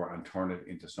that over and turn it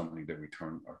into something that we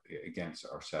turn against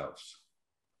ourselves.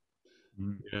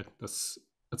 Yeah, that's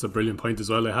a brilliant point as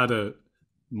well. I had a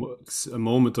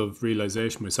moment of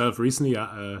realization myself recently at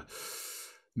a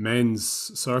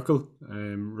men's circle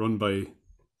run by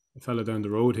a fella down the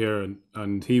road here,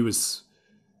 and he was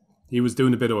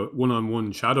doing a bit of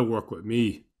one-on-one shadow work with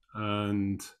me,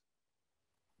 and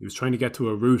he was trying to get to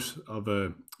a root of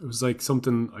it was like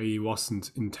something I wasn't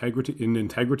in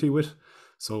integrity with,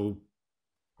 so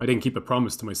I didn't keep a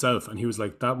promise to myself. And he was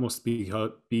like, that must be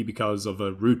because of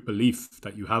a root belief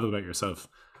that you have about yourself.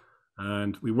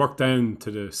 And we worked down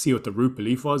to see what the root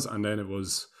belief was, and then it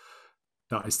was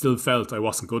that I still felt I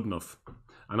wasn't good enough.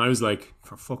 And I was like,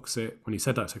 for fuck's sake, when he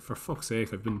said that, I was like, for fuck's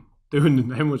sake, I've been doing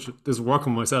how much this work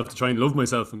on myself to try and love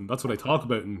myself, and that's what I talk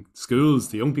about in schools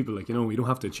to young people, like, you don't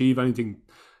have to achieve anything,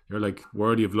 you're like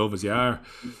worthy of love as you are.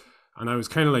 And I was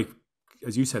kind of like,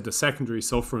 as you said, the secondary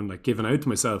suffering, like giving out to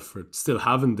myself for still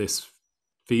having this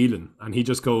feeling. And he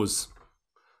just goes,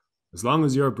 as long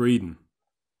as you're breathing,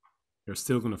 you're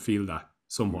still going to feel that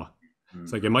somewhat.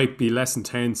 It's like, it might be less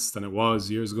intense than it was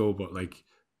years ago, but like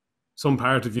some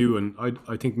part of you, and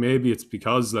I think maybe it's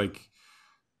because, like,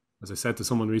 as I said to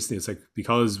someone recently, it's like,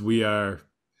 because we are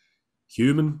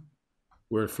human,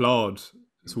 we're flawed.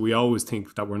 So we always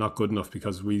think that we're not good enough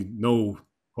because we know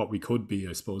what we could be,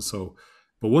 I suppose. So,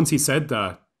 but once he said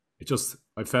that,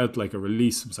 I felt like a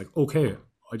release. It was like, okay,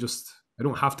 I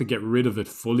don't have to get rid of it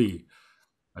fully,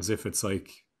 as if it's like,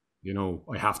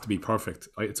 I have to be perfect.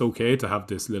 It's okay to have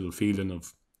this little feeling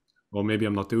of, well, maybe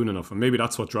I'm not doing enough. And maybe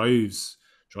that's what drives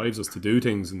us to do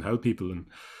things and help people. And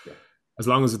as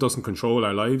long as it doesn't control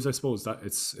our lives, I suppose that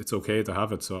it's okay to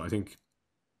have it. So I think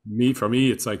for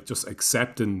me, it's like just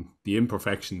accepting the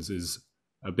imperfections is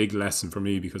a big lesson for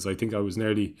me, because I think I was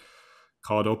nearly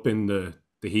caught up in the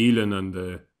healing and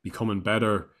the becoming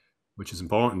better, which is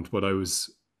important. But I was,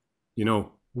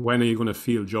 when are you going to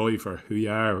feel joy for who you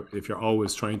are if you're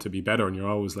always trying to be better and you're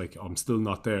always like, oh, I'm still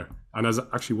not there? And as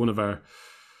actually one of a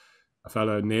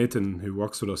fella, Nathan, who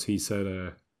works with us, he said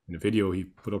in a video he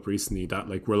put up recently that,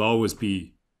 like, we'll always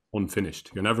be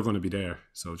unfinished. You're never going to be there.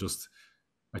 So just,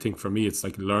 I think for me, it's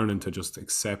like learning to just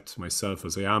accept myself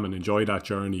as I am and enjoy that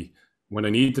journey. When I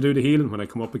need to do the healing, when I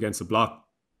come up against a block,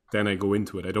 then I go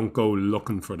into it. I don't go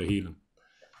looking for the healing.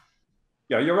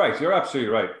 Yeah, you're right. You're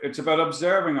absolutely right. It's about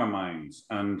observing our minds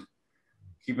and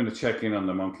keeping a check-in on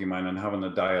the monkey mind and having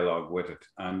a dialogue with it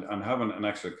and having an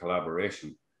actual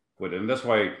collaboration with it. And that's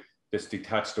why this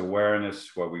detached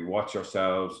awareness, where we watch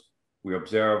ourselves, we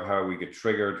observe how we get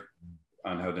triggered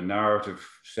and how the narrative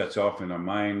sets off in our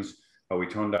minds, how we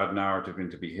turn that narrative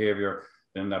into behavior.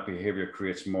 Then that behavior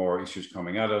creates more issues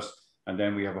coming at us. And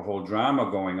then we have a whole drama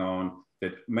going on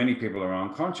that many people are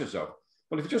unconscious of.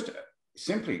 But if you just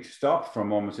simply stop for a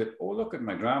moment and say, oh, look at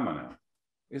my drama now.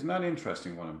 isn't that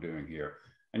interesting what I'm doing here?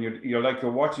 And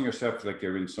you're watching yourself like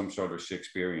you're in some sort of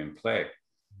Shakespearean play.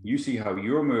 You see how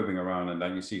you're moving around, and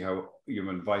then you see how you've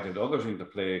invited others into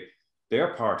play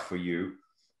their part for you.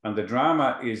 And the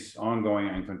drama is ongoing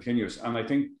and continuous. And I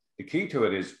think the key to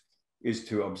it is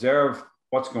to observe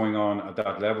what's going on at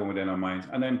that level within our minds.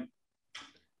 And then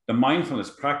the mindfulness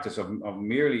practice of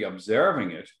merely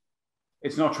observing it,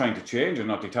 it's not trying to change and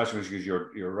not detach because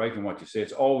you're right in what you say.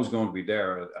 It's always going to be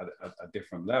there at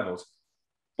different levels.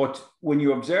 But when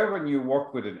you observe and you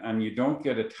work with it and you don't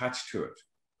get attached to it,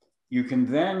 you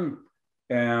can then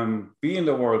be in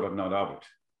the world but not of it.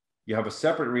 You have a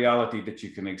separate reality that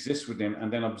you can exist within,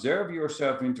 and then observe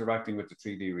yourself interacting with the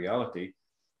 3D reality.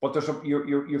 But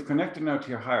you've connected now to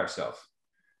your higher self,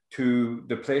 to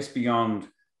the place beyond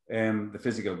the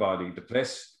physical body, the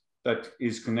place that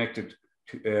is connected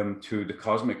to the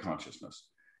cosmic consciousness,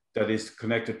 that is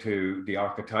connected to the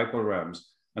archetypal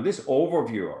realms. And this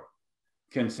overviewer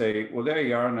can say, well, there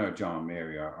you are now, John,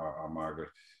 Mary, or Margaret.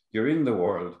 You're in the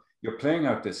world. You're playing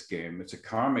out this game. It's a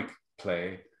karmic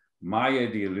play. Maya,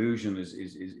 the illusion,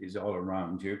 is all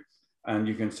around you. And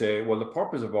you can say, well, the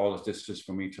purpose of all of this is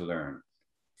for me to learn.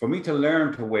 For me to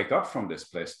learn to wake up from this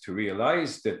place, to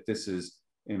realize that this is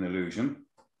an illusion.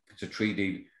 It's a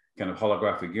 3D kind of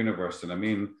holographic universe that I'm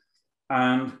in.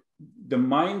 And the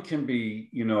mind can be,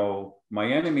 you know, my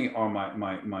enemy or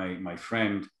my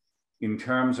friend in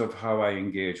terms of how I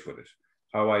engage with it,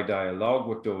 how I dialogue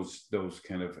with those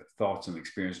kind of thoughts and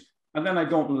experiences. And then I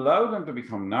don't allow them to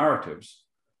become narratives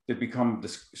that become the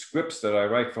scripts that I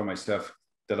write for myself,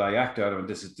 that I act out of, and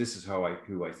this is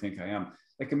who I think I am.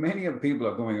 Like many of people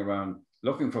are going around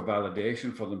looking for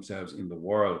validation for themselves in the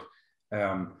world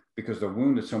because they're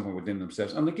wounded somewhere within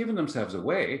themselves, and they're giving themselves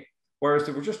away. Whereas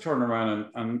they would just turn around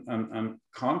and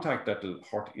contact that little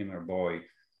hurt inner boy,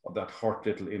 or that hurt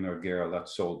little inner girl, that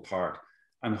soul part,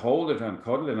 and hold it and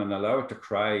cuddle it and allow it to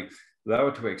cry, allow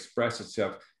it to express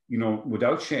itself, you know,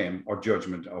 without shame or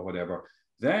judgment or whatever.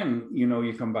 Then, you know,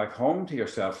 you come back home to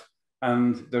yourself,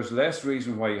 and there's less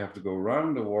reason why you have to go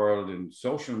around the world in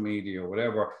social media or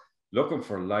whatever, looking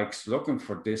for likes, looking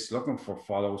for this, looking for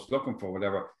follows, looking for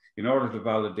whatever, in order to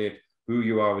validate who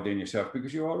you are within yourself,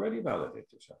 because you already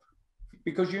validate yourself.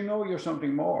 Because you know you're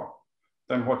something more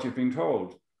than what you've been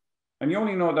told. And you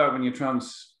only know that when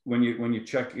you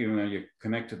check, you know, you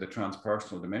connect to the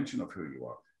transpersonal dimension of who you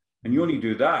are. And you only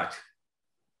do that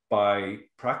by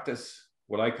practice,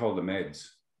 what I call the meds.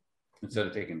 Instead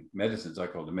of taking medicines, I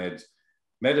call the meds.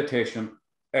 Meditation,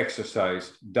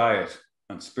 exercise, diet,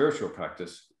 and spiritual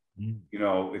practice. You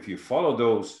know, if you follow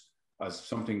those as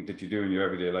something that you do in your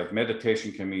everyday life,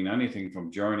 meditation can mean anything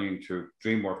from journeying to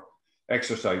dream work.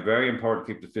 Exercise, very important,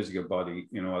 keep the physical body,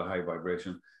 you know, at a high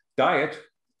vibration. Diet,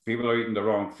 people are eating the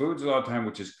wrong foods a lot of time,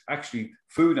 which is actually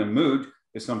food and mood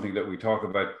is something that we talk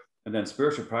about. And then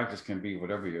spiritual practice can be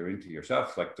whatever you're into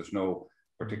yourself. Like there's no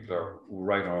particular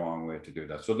right or wrong way to do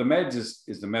that. So the meds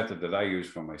is the method that I use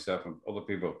for myself, and other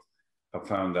people have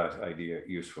found that idea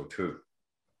useful too.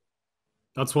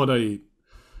 That's what I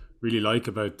really like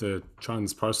about the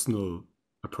transpersonal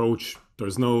approach.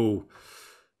 There's no,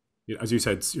 as you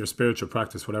said, your spiritual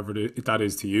practice, whatever that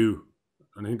is to you.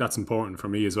 And I think that's important for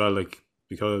me as well, like,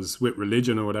 because with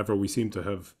religion or whatever, we seem to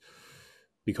have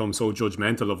become so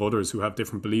judgmental of others who have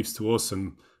different beliefs to us,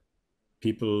 and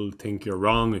people think you're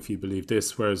wrong if you believe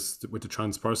this. Whereas with the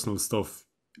transpersonal stuff,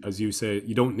 as you say,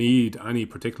 you don't need any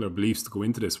particular beliefs to go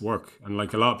into this work. And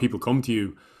like a lot of people come to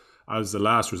you as the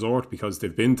last resort because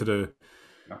they've been to the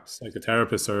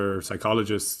psychotherapist or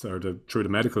psychologist or through the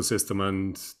medical system,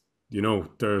 and you know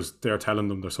they're telling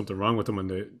them there's something wrong with them, and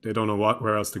they don't know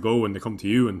where else to go, and they come to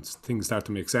you and things start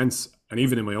to make sense. And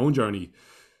even in my own journey,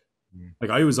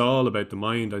 like I was all about the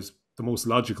mind. I was the most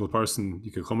logical person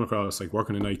you could come across, like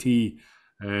working in IT,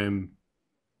 and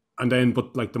then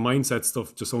but like the mindset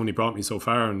stuff just only brought me so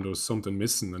far, and there was something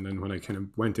missing. And then when I kind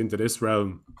of went into this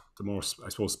realm, the more, I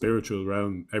suppose, spiritual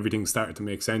realm, everything started to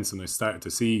make sense, and I started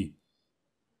to see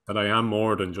that I am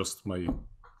more than just my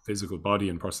physical body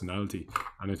and personality.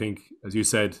 And I think, as you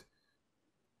said,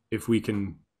 if we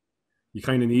can, you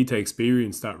kind of need to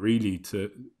experience that really to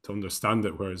understand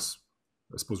it. Whereas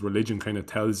I suppose religion kind of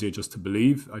tells you just to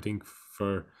believe. I think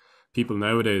for people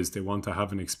nowadays, they want to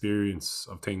have an experience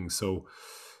of things. So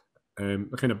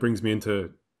it kind of brings me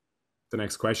into the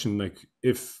next question. Like,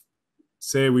 if,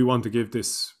 say, we want to give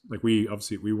this, like we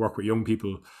work with young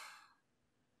people,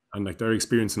 and like they're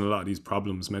experiencing a lot of these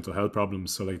problems, mental health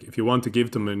problems. So like if you want to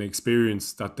give them an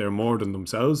experience that they're more than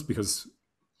themselves, because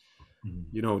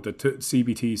you know the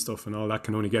CBT stuff and all that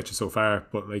can only get you so far,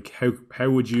 but like how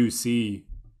would you see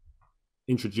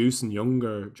introducing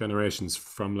younger generations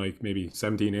from like maybe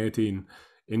 17, 18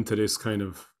 into this kind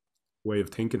of way of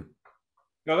thinking?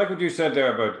 Yeah, like what you said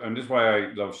there about, and this is why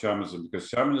I love shamanism, because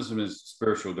shamanism is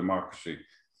spiritual democracy.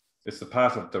 It's the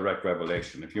path of direct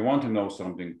revelation. If you want to know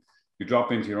something, you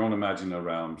drop into your own imaginal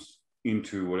realms,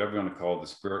 into whatever you want to call the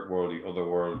spirit world, the other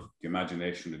world, the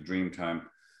imagination, the dream time,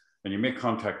 and you make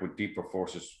contact with deeper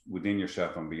forces within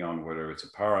yourself and beyond, whether it's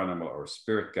a power animal or a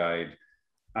spirit guide.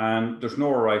 And there's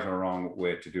no right or wrong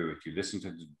way to do it. You listen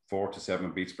to the 4 to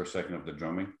 7 beats per second of the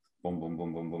drumming, boom, boom,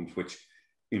 boom, boom, boom, which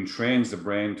entrains the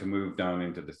brain to move down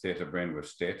into the theta brainwave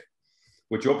state,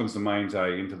 which opens the mind's eye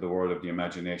into the world of the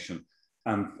imagination.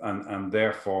 And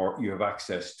therefore you have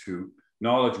access to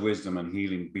knowledge, wisdom, and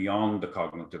healing beyond the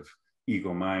cognitive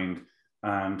ego mind.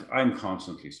 And I'm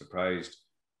constantly surprised.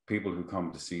 People who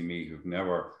come to see me who've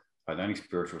never had any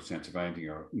spiritual sense of anything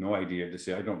or no idea, they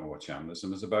say, I don't know what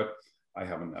shamanism is about. I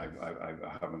haven't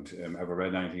ever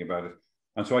read anything about it.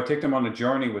 And so I take them on a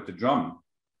journey with the drum,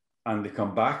 and they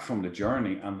come back from the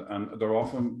journey and they're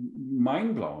often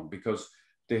mind blown because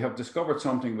they have discovered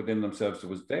something within themselves that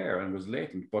was there and was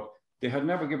latent, but they had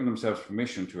never given themselves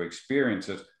permission to experience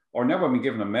it or never been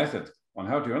given a method on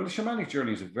how to. And the shamanic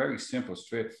journey is a very simple,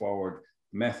 straightforward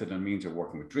method and means of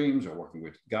working with dreams or working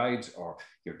with guides or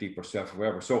your deeper self or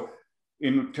whatever. So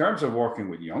in terms of working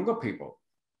with younger people,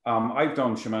 I've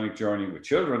done shamanic journey with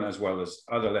children as well as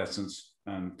adolescents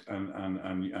and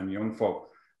young folk.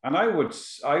 And I would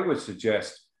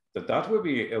suggest that would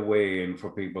be a way in for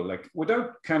people, like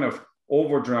without kind of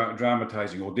over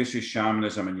dramatizing, oh, this is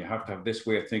shamanism and you have to have this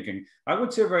way of thinking. I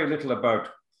would say very little about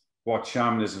what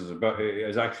shamanism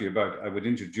is actually about. I would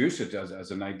introduce it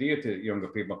as an idea to younger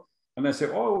people. And then say,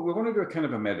 oh, we're going to do a kind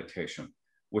of a meditation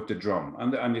with the drum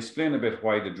and explain a bit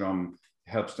why the drum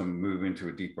helps them move into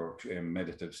a deeper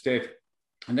meditative state.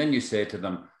 And then you say to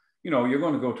them, you know, you're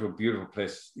going to go to a beautiful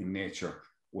place in nature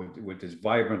with this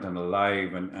vibrant and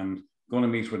alive and going to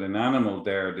meet with an animal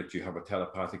there that you have a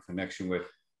telepathic connection with.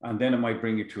 And then it might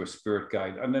bring you to a spirit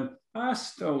guide. And then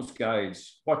ask those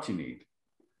guides what you need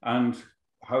and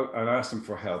ask them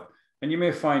for help. And you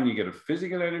may find you get a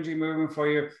physical energy moving for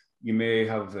you. You may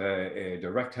have a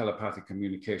direct telepathic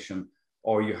communication,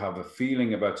 or you have a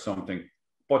feeling about something.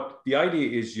 But the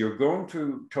idea is you're going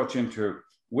to touch into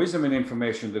wisdom and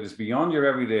information that is beyond your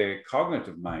everyday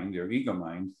cognitive mind, your ego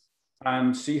mind,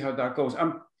 and see how that goes.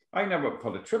 And I never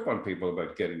put a trip on people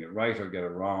about getting it right or get it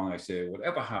wrong. I say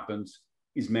whatever happens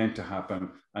is meant to happen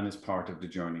and is part of the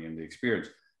journey and the experience.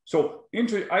 So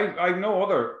I know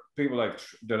other people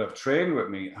that have trained with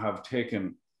me have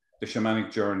taken the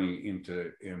shamanic journey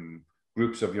into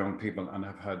groups of young people and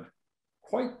have had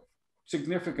quite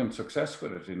significant success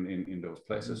with it in those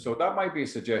places. So that might be a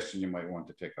suggestion you might want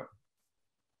to take up.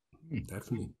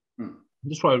 Definitely.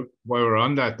 Just while we're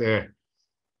on that there,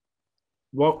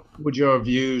 what would your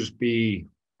views be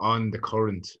on the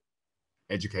current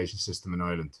education system in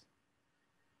Ireland?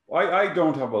 I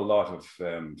don't have a lot of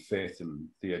faith in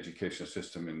the education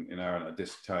system in Ireland at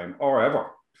this time, or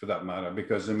ever for that matter,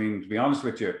 because I mean, to be honest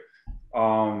with you,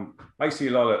 I see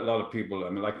a lot of people, I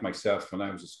mean, like myself, when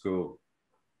I was at school,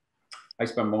 I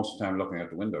spent most of the time looking out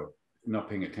the window, not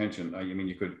paying attention. I mean,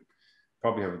 you could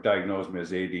probably have diagnosed me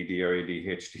as ADD or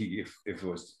ADHD if it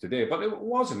was today, but it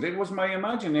wasn't. It was my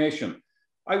imagination.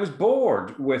 I was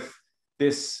bored with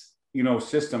this, you know,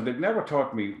 system that never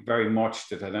taught me very much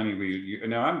that had any real.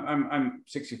 Now I'm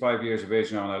 65 years of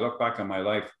age now, and I look back on my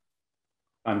life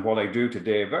and what I do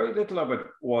today. Very little of it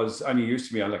was any use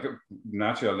to me.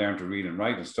 Naturally, I learned to read and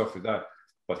write and stuff like that.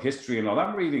 But history and all,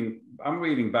 I'm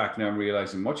reading back now and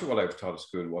realizing much of what I was taught at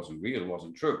school wasn't real,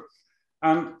 wasn't true.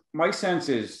 And my sense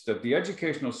is that the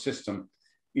educational system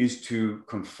is to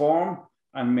conform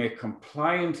and make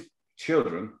compliant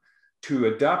children to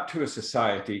adapt to a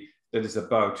society that is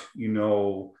about, you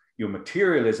know, your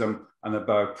materialism and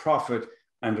about profit,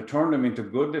 and to turn them into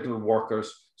good little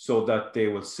workers so that they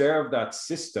will serve that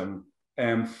system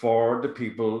for the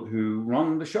people who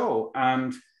run the show.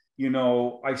 And, you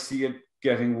know, I see it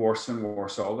getting worse and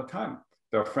worse all the time.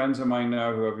 There are friends of mine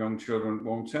now who have young children,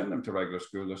 won't send them to regular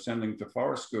school. They're sending them to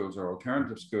forest schools or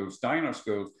alternative schools, diner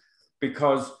schools,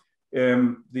 because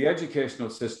the educational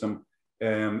system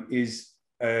is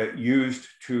used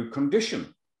to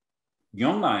condition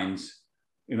young minds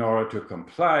in order to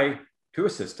comply to a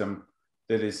system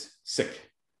that is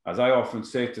sick. As I often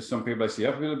say to some people, I say, you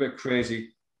have to be a little bit crazy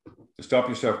to stop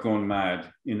yourself going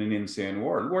mad in an insane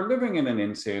world. We're living in an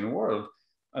insane world,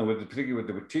 and particularly with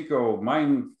the Wetiko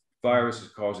mind virus is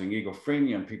causing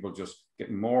egophrenia and people just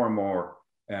getting more and more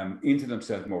into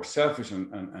themselves, more selfish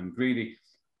and greedy.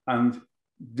 And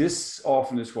this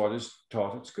often is what is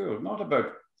taught at school, not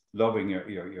about loving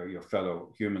your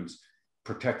fellow humans,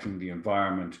 protecting the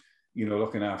environment,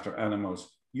 looking after animals,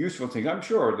 useful things. I'm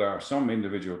sure there are some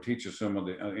individual teachers, some of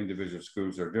the individual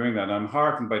schools are doing that. I'm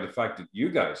heartened by the fact that you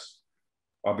guys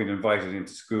are being invited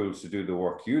into schools to do the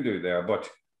work you do there. But,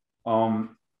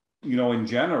 in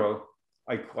general,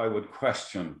 I would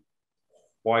question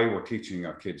why we're teaching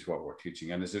our kids what we're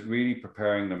teaching. And is it really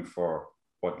preparing them for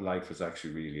what life is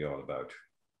actually really all about?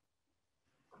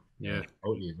 Yeah,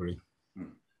 totally agree.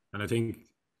 And I think,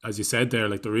 as you said there,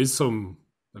 like there is some,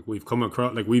 like we've come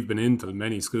across, like we've been into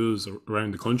many schools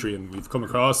around the country, and we've come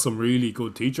across some really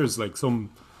good teachers, like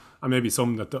some, and maybe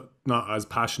some that not as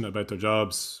passionate about their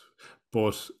jobs,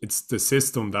 but it's the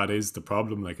system that is the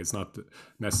problem. Like it's not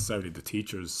necessarily the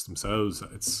teachers themselves.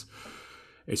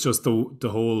 It's just the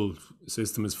whole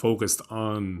system is focused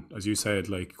on, as you said,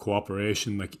 like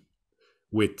cooperation, like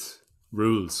with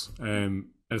rules.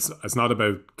 It's not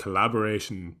about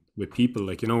collaboration with people.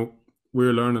 Like,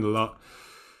 we're learning a lot.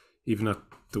 Even at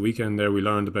the weekend there, we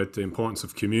learned about the importance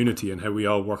of community and how we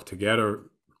all work together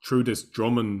through this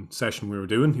drumming session we were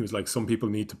doing. He was like, some people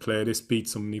need to play this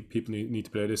beat, people need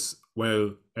to play this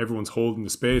while everyone's holding the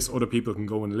space. Other people can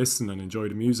go and listen and enjoy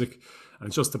the music. And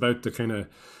it's just about the kind of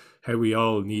how we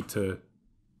all need to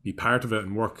be part of it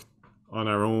and work on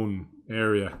our own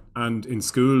area. And in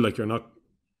school, like you're not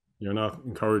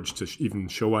encouraged to even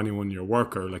show anyone your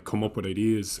work or like come up with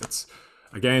ideas. It's,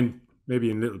 again, maybe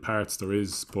in little parts there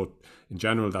is, but in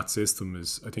general that system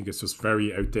is, I think it's just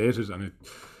very outdated. And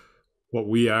what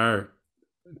we are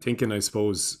thinking, I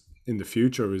suppose, in the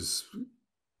future is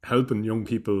helping young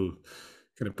people,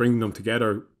 kind of bringing them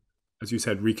together, as you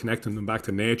said, reconnecting them back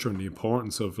to nature and the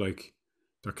importance of like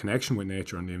their connection with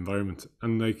nature and the environment.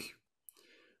 And like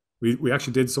we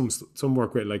actually did some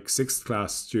work with like 6th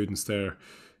class students there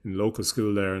in local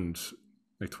school there, and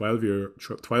like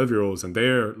 12-year-olds, and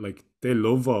they're like, they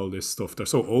love all this stuff. They're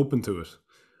so open to it.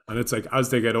 And it's like, as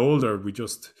they get older, we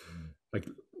just, like,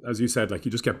 as you said, like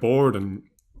you just get bored, and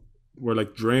we're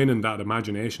like draining that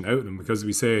imagination out of them, because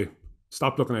we say,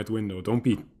 stop looking out the window, don't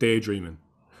be daydreaming.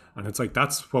 And it's like,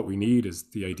 that's what we need, is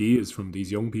the ideas from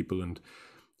these young people. And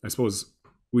I suppose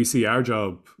we see our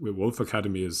job with Wolf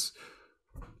Academy is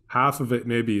half of it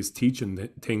maybe is teaching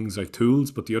things like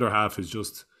tools, but the other half is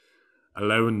just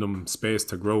allowing them space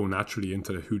to grow naturally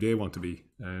into who they want to be.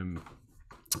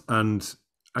 And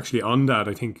actually on that,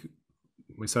 I think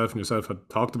myself and yourself had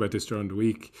talked about this during the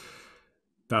week,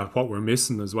 that what we're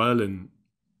missing as well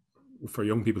for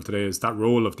young people today is that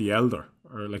role of the elder,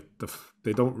 or like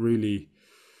they don't really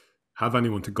have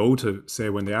anyone to go to, say,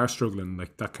 when they are struggling,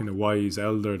 like that kind of wise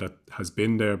elder that has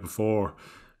been there before.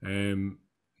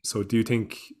 So do you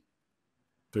think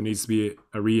there needs to be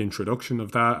a reintroduction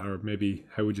of that, or maybe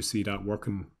how would you see that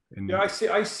working? Yeah,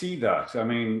 I see that. I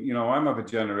mean, I'm of a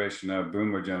generation, a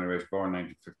boomer generation, born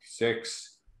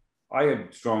 1956. I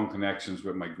had strong connections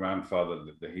with my grandfather,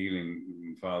 the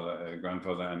healing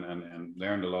grandfather, and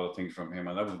learned a lot of things from him.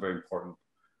 And that was a very important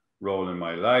role in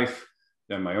my life.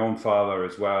 Then my own father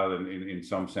as well, in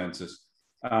some senses.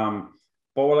 But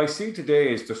what I see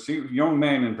today is young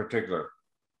men in particular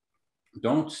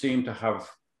don't seem to have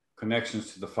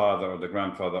connections to the father or the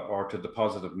grandfather or to the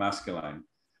positive masculine.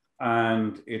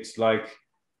 And it's like,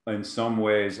 in some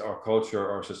ways, our culture,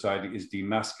 our society is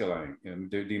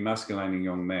demasculining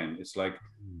young men. It's like,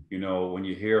 when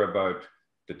you hear about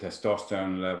the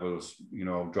testosterone levels,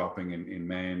 dropping in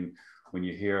men, when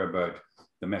you hear about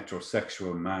the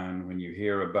metrosexual man, when you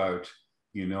hear about,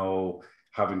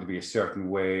 having to be a certain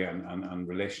way and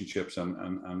relationships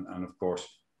and of course,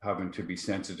 having to be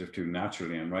sensitive to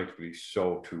naturally and rightfully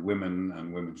so to women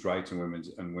and women's rights and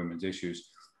women's issues.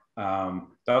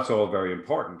 That's all very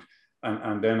important.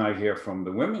 And then I hear from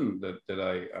the women that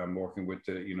I am working with,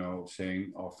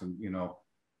 saying often,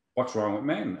 what's wrong with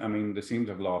men? I mean, they seem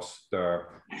to have lost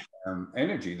their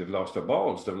energy. They've lost their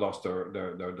balls. They've lost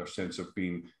their sense of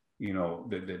being,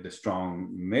 the strong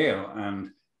male.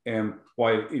 And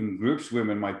while in groups,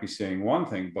 women might be saying one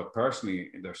thing, but personally,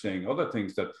 they're saying other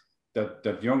things that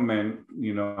young men,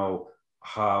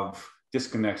 have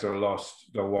disconnected or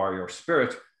lost their warrior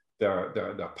spirit,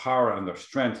 their power and their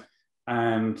strength.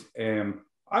 And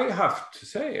I have to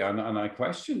say, and I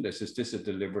question this, is this a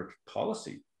deliberate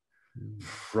policy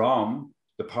from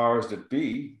the powers that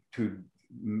be to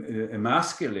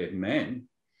emasculate men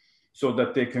so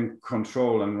that they can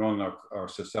control and run our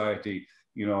society,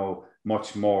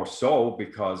 much more so,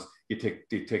 because they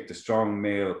take the strong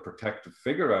male protective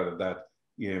figure out of that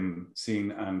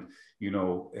scene and,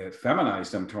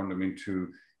 feminize them, turn them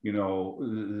into,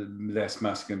 less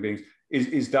masculine beings.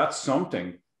 Is that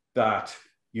something that,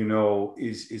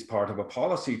 is part of a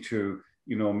policy to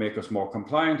make us more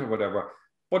compliant or whatever.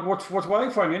 But what I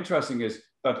find interesting is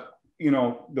that,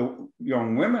 the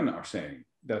young women are saying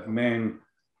that men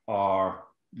are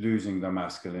losing their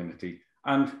masculinity.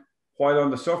 And while on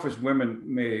the surface, women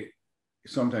may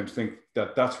sometimes think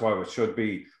that that's how it should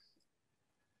be,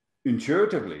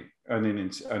 intuitively and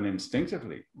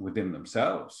instinctively within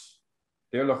themselves,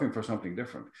 they're looking for something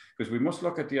different. Because we must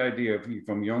look at the idea of,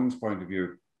 from Jung's point of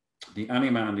view, the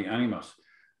anima and the animus.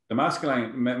 The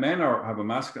masculine, men have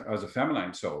a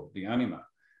feminine soul, the anima.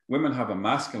 Women have a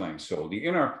masculine soul, the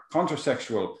inner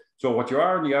contrasexual. So what you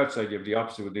are on the outside, you have the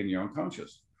opposite within your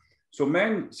unconscious. So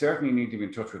men certainly need to be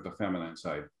in touch with the feminine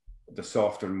side, the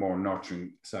softer and more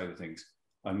nurturing side of things.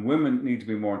 And women need to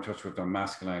be more in touch with their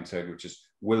masculine side, which is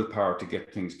willpower to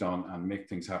get things done and make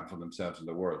things happen for themselves in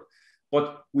the world.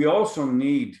 But we also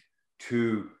need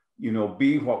to,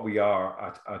 be what we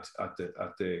are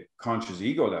at the conscious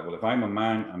ego level. If I'm a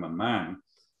man, I'm a man,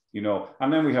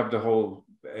 and then we have the whole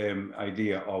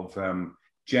idea of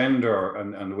gender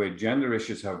and the way gender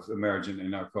issues have emerged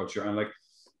in our culture. And like,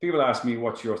 people ask me,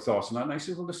 what's your thoughts on that? And I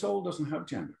say, well, the soul doesn't have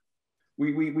gender.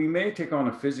 We may take on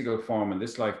a physical form in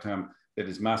this lifetime that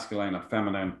is masculine or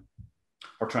feminine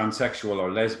or transsexual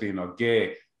or lesbian or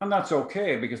gay. And that's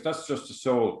okay, because that's just the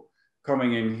soul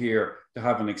coming in here to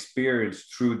have an experience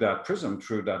through that prism,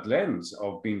 through that lens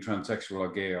of being transsexual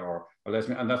or gay or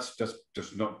lesbian. And that's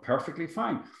just not perfectly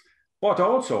fine. But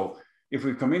also, if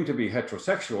we come in to be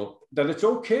heterosexual, that it's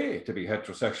okay to be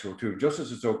heterosexual too, just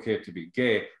as it's okay to be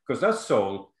gay, because that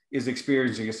soul is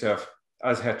experiencing itself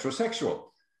as heterosexual.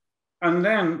 And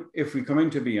then if we come in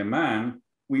to be a man,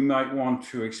 we might want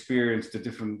to experience the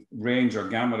different range or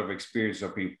gamut of experience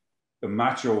of being the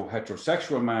macho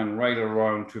heterosexual man right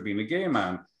around to being a gay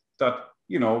man. That,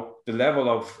 the level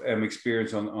of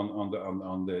experience on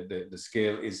the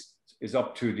scale is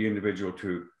up to the individual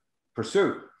to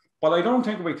pursue. But I don't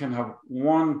think we can have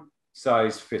one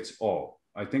size fits all.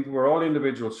 I think we're all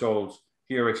individual souls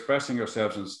here expressing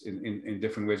ourselves in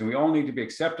different ways. And we all need to be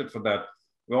accepted for that.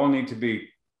 We all need to be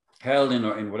held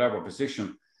in whatever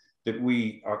position that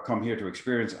we are come here to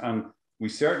experience. And we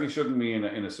certainly shouldn't be in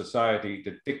a society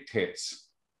that dictates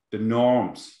the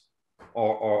norms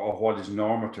or what is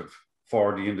normative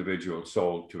for the individual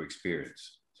soul to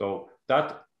experience. So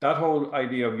that whole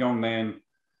idea of young men,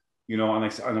 and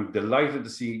I'm delighted to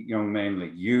see young men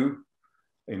like you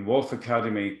in Wolf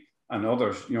Academy and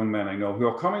others, young men I know, who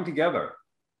are coming together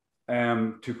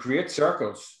to create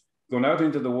circles, going out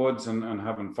into the woods and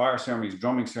having fire ceremonies,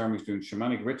 drumming ceremonies, doing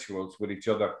shamanic rituals with each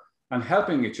other and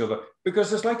helping each other,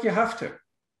 because it's like you have to.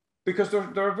 Because there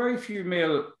are very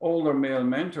few older male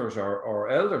mentors or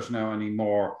elders now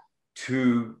anymore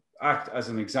to act as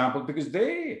an example, because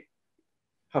they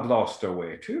have lost their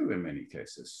way too in many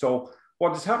cases. So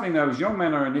what is happening now is young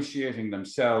men are initiating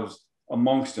themselves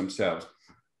amongst themselves.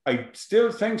 I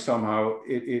still think somehow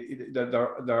that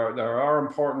there are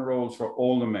important roles for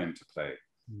older men to play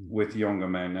with younger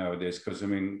men nowadays. Because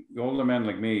older men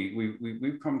like me,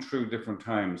 we've come through different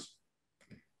times,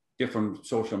 different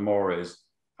social mores,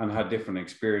 and had different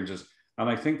experiences. And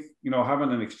I think,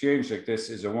 having an exchange like this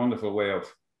is a wonderful way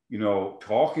of,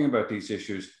 talking about these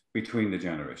issues between the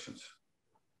generations.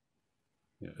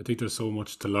 Yeah, I think there's so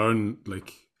much to learn,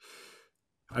 like,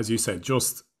 as you said,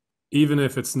 just even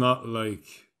if it's not like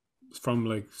from,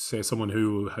 like, say, someone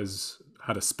who has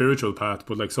had a spiritual path,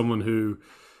 but like someone who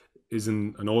is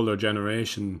in an older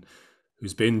generation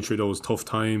who's been through those tough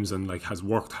times and like has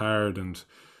worked hard and,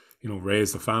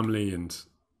 raised a family and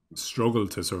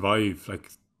struggled to survive.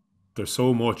 Like, there's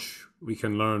so much we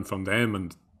can learn from them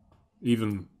and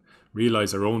even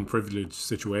realize our own privileged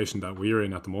situation that we're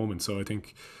in at the moment. So I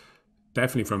think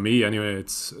definitely for me anyway,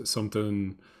 it's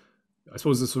something, I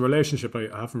suppose it's a relationship I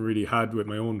haven't really had with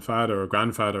my own father or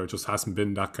grandfather. It just hasn't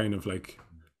been that kind of like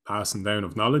passing down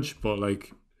of knowledge. But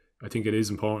like, I think it is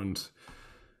important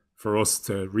for us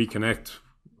to reconnect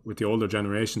with the older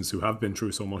generations who have been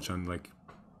through so much, and like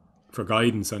for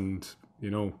guidance and,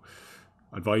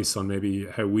 advice on maybe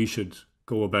how we should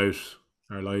go about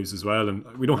our lives as well. And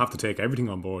we don't have to take everything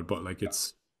on board, but like,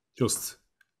 it's just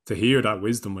to hear that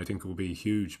wisdom, I think will be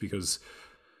huge, because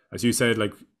as you said,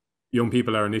 like, young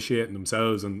people are initiating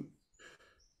themselves, and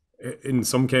in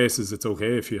some cases it's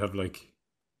okay if you have like,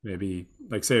 maybe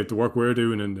like, say, the work we're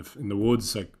doing in the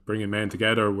woods, like bringing men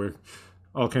together, we're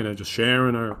all kind of just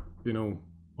sharing our,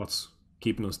 what's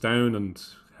keeping us down and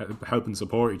helping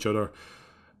support each other.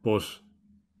 But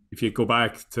if you go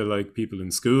back to like people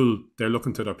in school, they're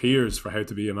looking to their peers for how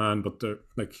to be a man, but they're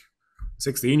like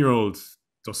 16-year-old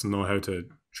doesn't know how to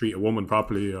treat a woman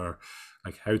properly or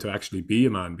like how to actually be a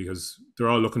man, because they're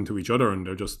all looking to each other and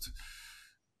they're just,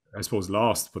 I suppose,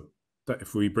 lost. But that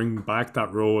if we bring back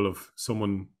that role of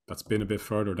someone that's been a bit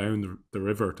further down the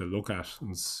river to look at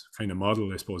and kind of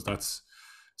model, I suppose that's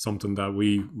something that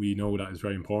we know that is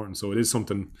very important. So it is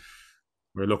something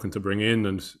we're looking to bring in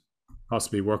and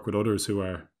possibly work with others who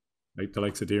are like the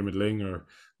likes of Diarmuid Ling or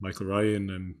Michael Ryan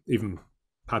and even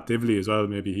Pat Divley as well.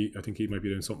 Maybe I think he might be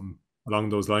doing something along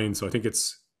those lines. So I think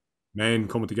it's men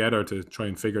coming together to try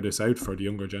and figure this out for the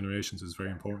younger generations is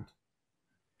very important.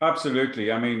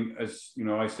 Absolutely. I mean, as you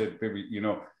know, I said, maybe, you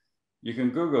know, you can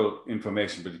Google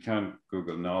information, but you can't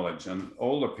Google knowledge. And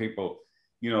older people,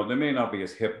 you know, they may not be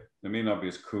as hip, they may not be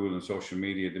as cool in social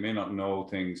media, they may not know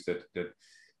things that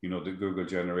you know, the Google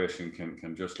generation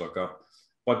can just look up.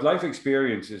 But life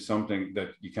experience is something that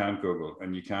you can't Google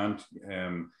and you can't,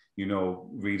 you know,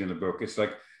 read in a book. It's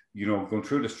like, you know, going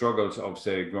through the struggles of,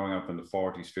 say, growing up in the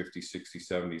 40s, 50s,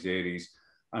 60s, 70s, 80s,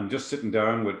 and just sitting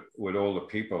down with older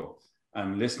people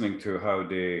and listening to how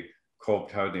they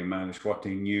coped, how they managed, what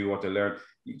they knew, what they learned.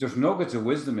 There's nuggets of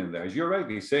wisdom in there. As you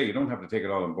rightly say, you don't have to take it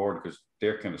all on board because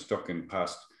they're kind of stuck in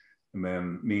past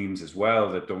memes as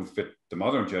well that don't fit the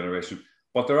modern generation.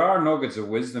 But there are nuggets of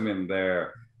wisdom in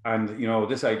there. And, you know,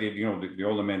 this idea, you know, the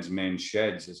older men's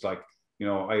sheds, it's like, you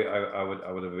know, I would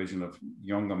have a vision of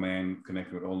younger men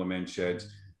connecting with older men's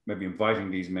sheds, maybe inviting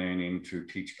these men in to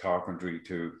teach carpentry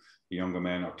to the younger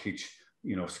men or teach,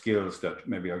 you know, skills that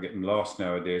maybe are getting lost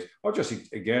nowadays, or just,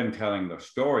 again, telling their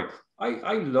story.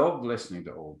 I love listening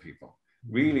to old people,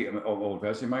 really old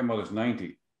people. My mother's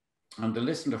 90, and to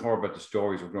listen to her about the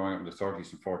stories of growing up in the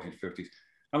 30s and 40s, 50s.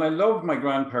 And I love my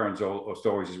grandparents' old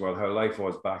stories as well, how life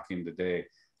was back in the day.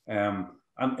 And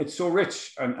it's so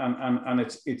rich, and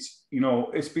it's you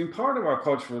know, it's been part of our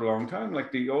culture for a long time.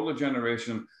 Like the older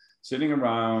generation sitting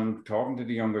around, talking to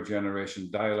the younger generation,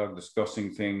 dialogue,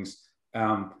 discussing things.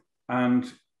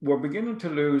 And we're beginning to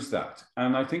lose that.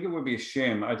 And I think it would be a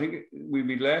shame. I think we'd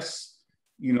be less,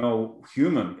 you know,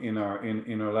 human in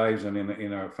our lives and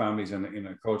in our families and in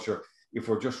our culture if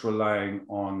we're just relying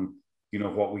on, you know,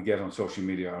 what we get on social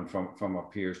media and from our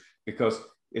peers. Because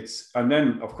it's, and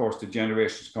then of course the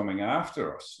generations coming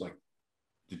after us, like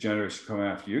the generation coming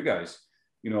after you guys,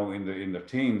 you know, in their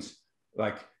teens,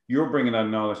 like you're bringing that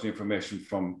knowledge and information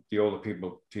from the older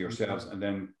people to yourselves, and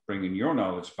then bringing your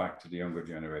knowledge back to the younger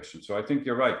generation. So I think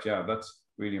you're right. Yeah, that's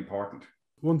really important.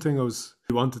 One thing I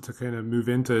wanted to kind of move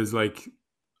into is like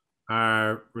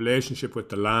our relationship with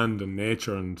the land and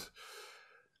nature, and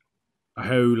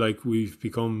how like we've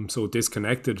become so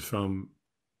disconnected from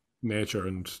nature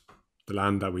and the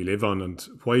land that we live on. And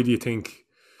why do you think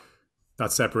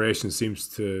that separation seems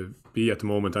to be at the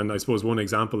moment? And I suppose one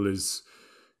example is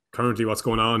currently what's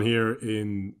going on here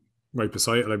I'm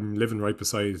living right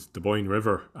beside the Boyne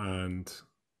River, and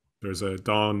there's a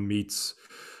Dawn Meats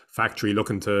factory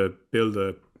looking to build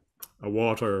a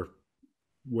water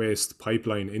waste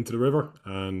pipeline into the river,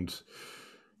 and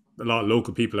a lot of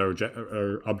local people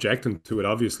are objecting to it,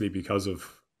 obviously, because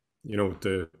of, you know,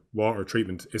 the water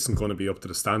treatment isn't going to be up to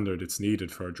the standard it's needed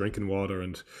for drinking water.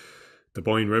 And the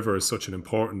Boyne River is such an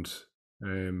important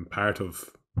part of,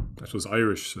 I suppose,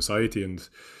 Irish society, and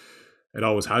it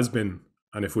always has been.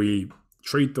 And if we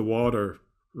treat the water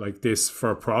like this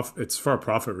for profit, it's for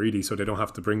profit really, so they don't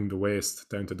have to bring the waste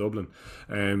down to Dublin.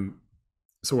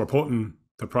 So we're putting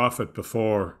the profit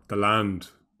before the land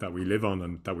that we live on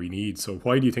and that we need. So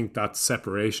why do you think that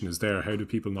separation is there? How do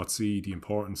people not see the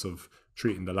importance of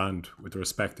treating the land with the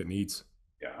respect it needs?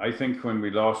 Yeah, I think when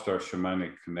we lost our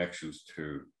shamanic connections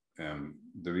to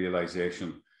the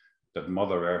realization that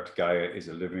Mother Earth, Gaia, is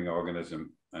a living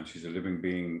organism, and she's a living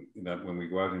being, that when we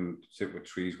go out and sit with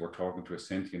trees, we're talking to a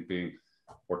sentient being,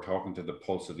 we're talking to the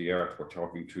pulse of the earth, we're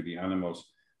talking to the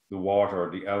animals, the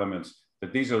water, the elements,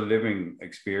 that these are living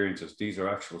experiences, these are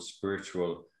actual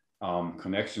spiritual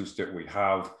connections that we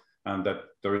have, and that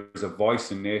there is a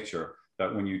voice in nature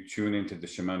that when you tune into the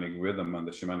shamanic rhythm and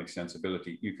the shamanic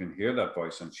sensibility, you can hear that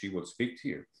voice and she will speak to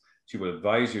you. She will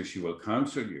advise you, she will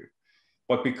counsel you.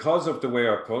 But because of the way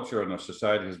our culture and our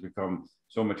society has become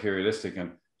so materialistic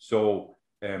and so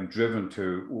driven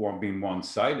to being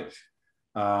one-sided,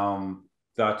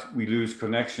 that we lose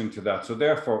connection to that. So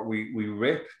therefore, we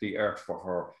rape the earth for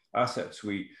her assets.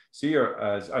 We see her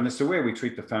as, and it's the way we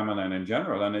treat the feminine in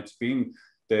general, and it's been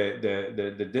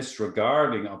the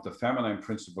disregarding of the feminine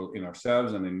principle in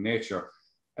ourselves and in nature,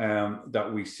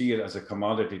 that we see it as a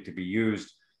commodity to be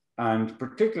used. And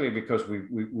particularly because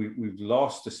we've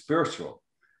lost the spiritual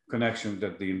connection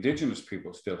that the indigenous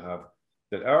people still have,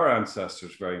 that our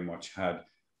ancestors very much had,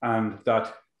 and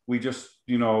that we just,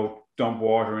 you know, dump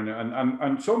water in it,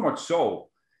 and so much so.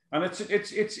 And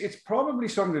it's probably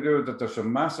something to do with that there's a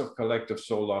massive collective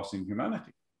soul loss in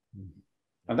humanity.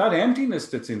 And that emptiness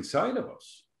that's inside of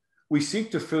us, we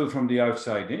seek to fill from the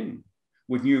outside in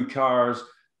with new cars,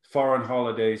 foreign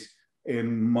holidays,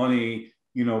 in money,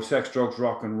 you know, sex, drugs,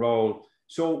 rock and roll.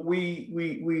 So we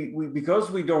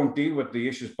because we don't deal with the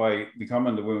issues by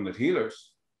becoming the wounded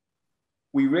healers,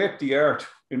 we rape the earth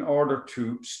in order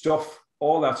to stuff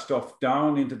all that stuff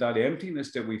down into that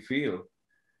emptiness that we feel,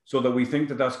 so that we think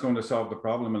that that's going to solve the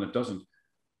problem, and it doesn't.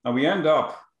 And we end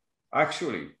up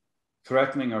actually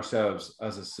threatening ourselves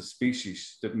as a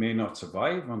species that may not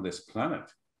survive on this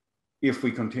planet if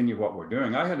we continue what we're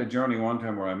doing. I had a journey one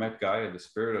time where I met Gaia, the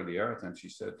spirit of the earth, and she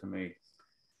said to me,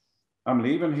 I'm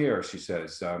leaving here, she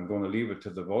says. I'm going to leave it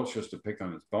to the vultures to pick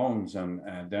on its bones,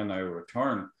 and then I will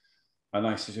return. And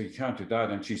I said, you can't do that.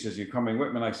 And she says, you're coming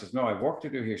with me? And I says, no, I have work to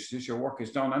do here. She says, your work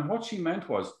is done. And what she meant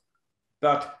was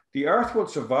that the earth will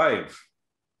survive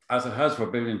as it has for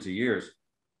billions of years.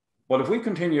 But if we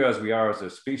continue as we are as a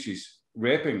species,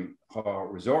 raping our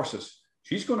resources,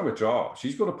 she's going to withdraw.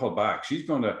 She's going to pull back. She's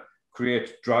going to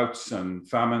create droughts and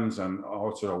famines, and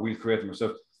also we'll create them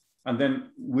ourselves. And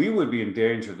then we would be in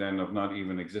danger then of not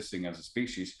even existing as a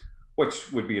species,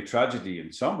 which would be a tragedy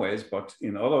in some ways, but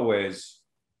in other ways,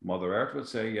 Mother Earth would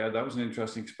say, yeah, that was an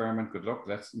interesting experiment. Good luck.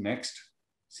 Let's next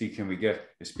see, can we get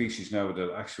a species now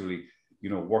that actually,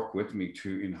 you know, work with me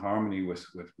to in harmony with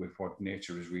what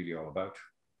nature is really all about.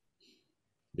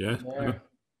 Yeah.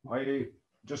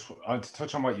 I'll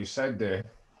touch on what you said there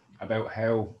about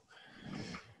how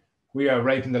we are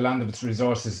raping the land of its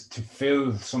resources to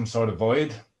fill some sort of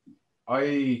void.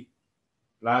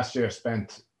 Last year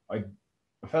I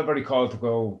felt very called to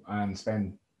go and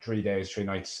spend 3 days, 3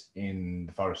 nights in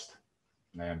the forest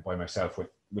by myself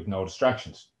with no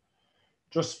distractions.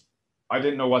 I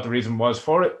didn't know what the reason was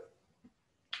for it,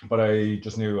 but I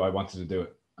just knew I wanted to do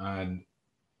it. And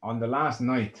on the last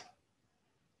night,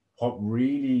 what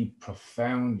really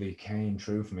profoundly came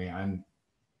true for me, and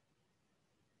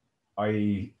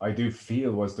I do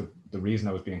feel was the reason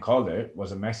I was being called there,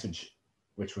 was a message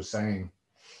which was saying,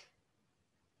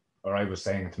 or I was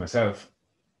saying it to myself,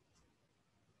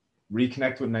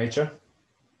 reconnect with nature,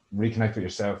 reconnect with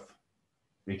yourself,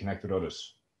 reconnect with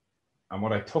others. And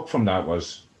what I took from that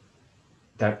was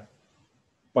that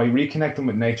by reconnecting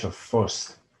with nature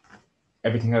first,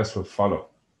 everything else will follow.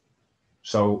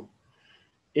 So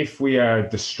if we are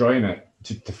destroying it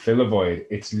to fill a void,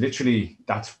 it's literally,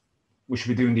 we should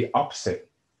be doing the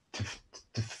opposite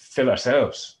to fill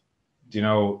ourselves. Do you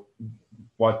know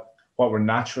what we're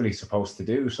naturally supposed to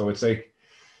do? So it's like,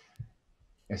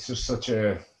 it's just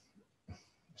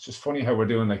funny how we're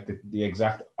doing like the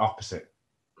exact opposite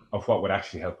of what would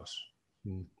actually help us.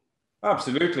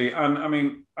 Absolutely. And I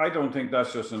mean, I don't think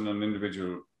that's just on an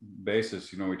individual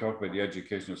basis. You know, we talked about the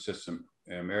educational system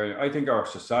earlier. I think our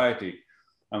society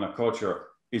and our culture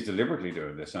is deliberately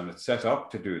doing this, and it's set up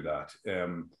to do that.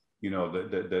 You know,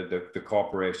 the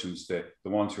corporations, the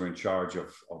ones who are in charge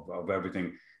of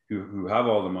everything, who have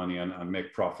all the money and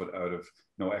make profit out of,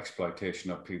 you know,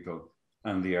 exploitation of people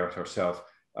and the earth herself.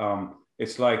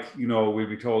 It's like, you know, we'll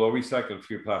be told, oh, recycle a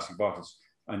few plastic bottles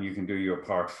and you can do your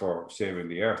part for saving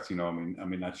the earth. You know, I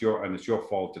mean, it's your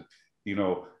fault that, you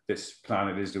know, this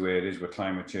planet is the way it is with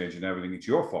climate change and everything. It's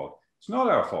your fault. It's not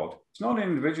our fault. It's not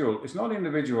individual. It's not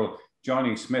individual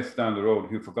Johnny Smith down the road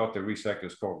who forgot to recycle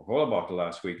his Coca-Cola bottle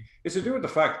last week. It's to do with the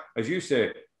fact, as you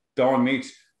say, Don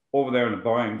Meats over there in the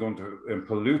bayou going to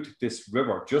pollute this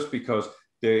river just because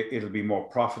it'll be more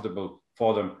profitable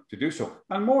for them to do so.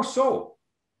 And more so,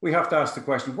 we have to ask the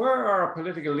question, where are our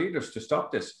political leaders to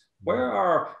stop this?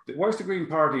 Where's the Green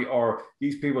Party or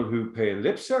these people who pay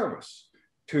lip service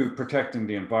to protecting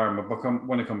the environment, but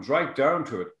when it comes right down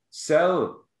to it,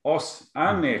 sell us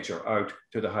and nature out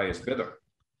to the highest bidder?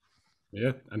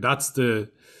 Yeah, and that's I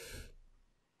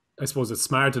suppose it's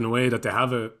smart in a way that they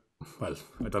have well,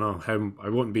 I don't know how, I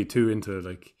wouldn't be too into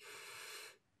like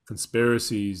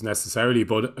conspiracies necessarily,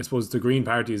 but I suppose the Green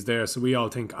Party is there, so we all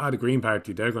think, the Green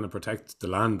Party, they're going to protect the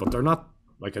land, but they're not.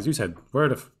 Like, as you said, where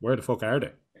the fuck are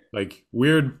they? Like,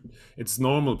 it's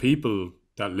normal people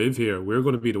that live here. We're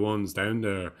going to be the ones down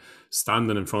there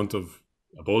standing in front of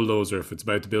a bulldozer if it's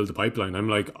about to build a pipeline. I'm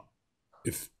like,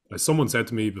 if, as someone said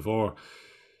to me before,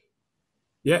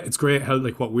 yeah, it's great how,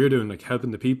 like, what we're doing, like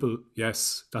helping the people,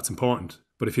 yes, that's important,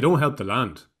 but if you don't help the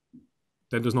land,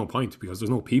 then there's no point, because there's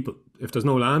no people. If there's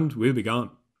no land, we'll be gone.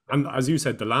 And as you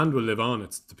said, the land will live on.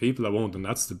 It's the people that won't. And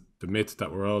that's the myth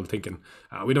that we're all thinking,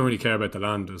 we don't really care about the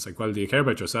land. It's like, well, do you care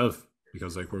about yourself?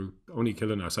 Because like, we're only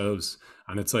killing ourselves.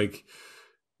 And it's like,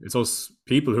 it's us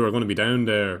people who are going to be down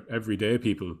there, everyday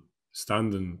people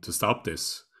standing to stop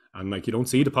this. And like, you don't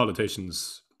see the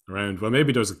politicians around. Well,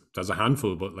 maybe there's a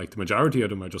handful, but like the majority of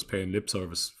them are just paying lip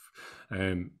service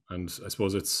And I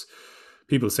suppose it's,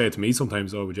 people say to me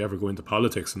sometimes, oh, would you ever go into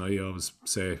politics? And I always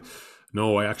say,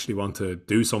 no, I actually want to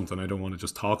do something. I don't want to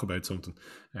just talk about something.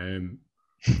 And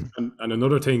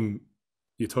another thing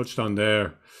you touched on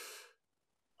there,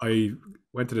 I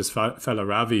went to this fella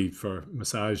Ravi for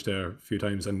massage there a few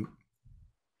times, and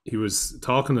he was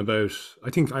talking about, I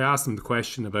think I asked him the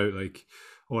question about like,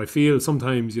 oh, I feel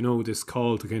sometimes, you know, this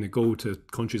call to kind of go to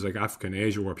countries like Africa and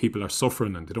Asia where people are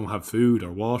suffering and they don't have food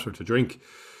or water to drink.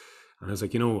 And I was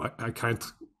like, you know, I can't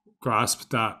grasp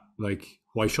that. Like,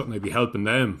 why shouldn't I be helping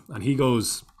them? And he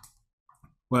goes,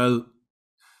 well,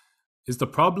 is the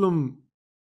problem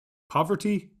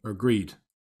poverty or greed?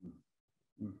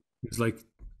 He's like,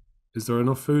 is there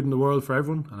enough food in the world for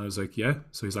everyone? And I was like, yeah.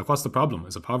 So he's like, what's the problem?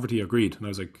 Is it poverty or greed? And I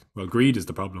was like, well, greed is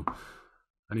the problem.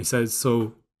 And he says,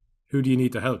 so who do you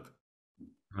need to help?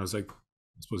 And I was like,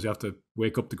 I suppose you have to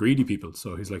wake up the greedy people.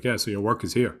 So he's like, yeah, so your work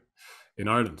is here in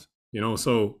Ireland, you know?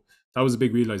 So that was a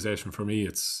big realization for me.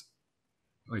 It's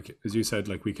like, as you said,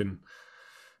 like we can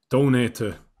donate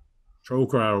to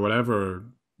Trócaire or whatever.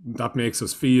 That makes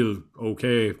us feel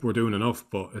okay, we're doing enough,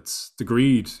 but it's the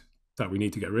greed that we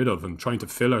need to get rid of, and trying to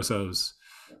fill ourselves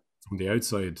from the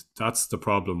outside. That's the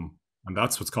problem, and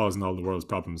that's what's causing all the world's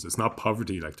problems. It's not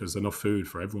poverty. Like, there's enough food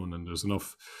for everyone, and there's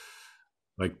enough,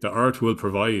 like, the earth will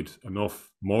provide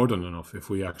enough, more than enough, if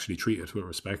we actually treat it with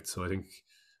respect. So I think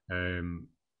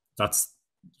that's,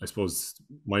 I suppose,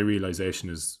 my realization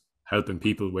is helping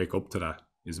people wake up to that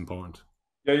is important.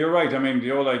 Yeah, you're right. I mean,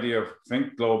 the old idea of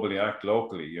think globally, act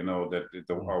locally, you know, that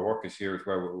our work is here,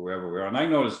 wherever we are. And I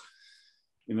noticed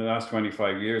in the last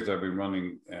 25 years, I've been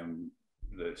running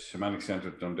the Shamanic Centre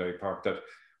at Dundee Park, that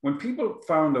when people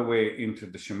found a way into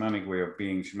the shamanic way of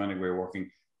being, shamanic way of working,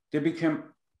 they became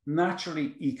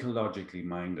naturally ecologically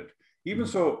minded. Even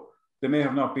so, they may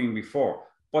have not been before.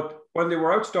 But when they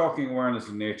were out stalking awareness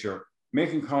in nature,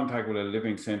 making contact with a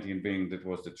living sentient being that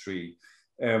was the tree,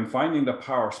 finding the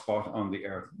power spot on the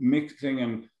earth, mixing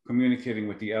and communicating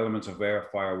with the elements of air,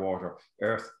 fire, water,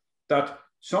 earth, that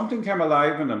something came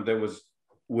alive in them that was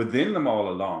within them all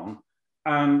along.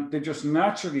 And they just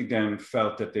naturally then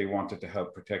felt that they wanted to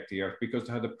help protect the earth because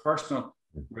they had a personal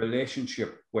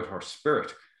relationship with her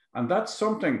spirit. And that's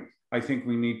something I think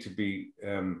we need to be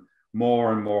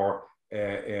more and more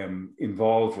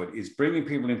involved with, is bringing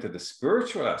people into the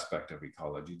spiritual aspect of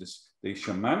ecology, the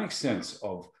shamanic sense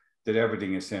of that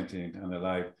everything is sentient and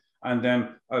alive. And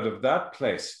then out of that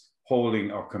place,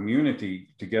 holding our community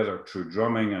together through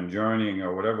drumming and journeying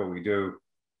or whatever we do.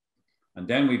 And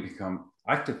then we become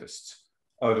activists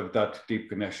out of that deep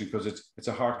connection, because it's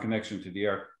a heart connection to the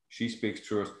earth. She speaks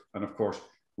through us. And of course,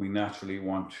 we naturally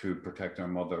want to protect our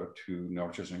mother who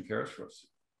nurtures and cares for us.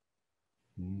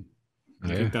 I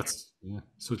think that's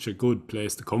such a good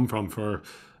place to come from for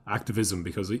activism,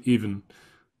 because even,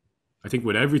 I think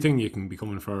with everything you can be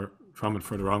coming from it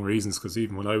for the wrong reasons. Because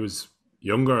even when I was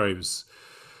younger, I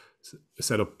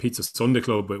set up Pizza Sunday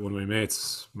Club with one of my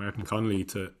mates, Martin Connolly,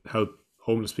 to help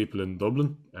homeless people in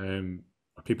Dublin,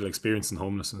 or people experiencing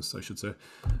homelessness, I should say.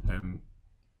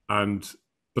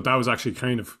 But that was actually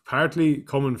kind of partly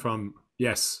coming from,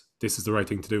 yes, this is the right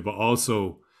thing to do, but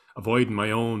also avoiding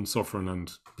my own suffering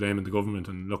and blaming the government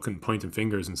and pointing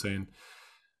fingers and saying,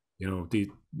 you know,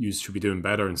 you should be doing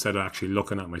better, instead of actually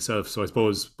looking at myself. So I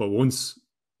suppose, but once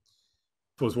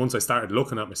I started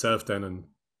looking at myself then and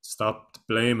stopped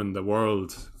blaming the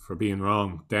world for being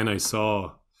wrong, then I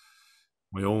saw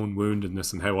my own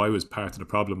woundedness and how I was part of the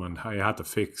problem, and how I had to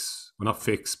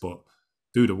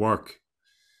do the work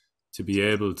to be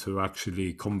able to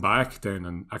actually come back then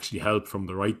and actually help from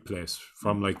the right place.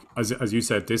 From, like, as you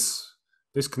said, this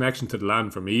connection to the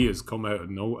land for me has come out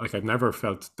of like, I've never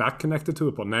felt that connected to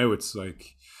it, but now it's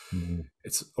like,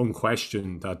 it's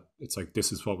unquestioned that it's like,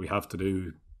 this is what we have to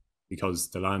do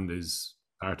because the land is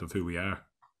part of who we are.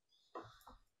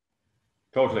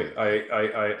 Totally.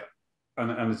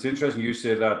 And it's interesting you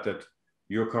say that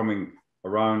you're coming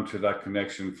around to that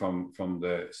connection from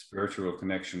the spiritual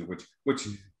connection, which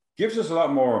gives us a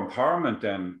lot more empowerment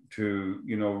then to,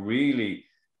 you know, really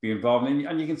be involved.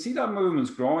 And you can see that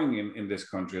movement's growing in this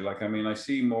country. Like, I mean, I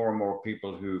see more and more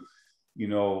people who, you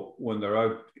know, when they're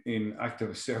out in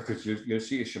activist circuits, you'll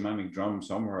see a shamanic drum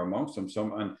somewhere amongst them,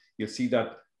 and you'll see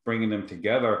that bringing them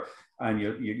together. And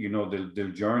you know,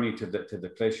 they'll journey to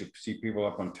the place. You see people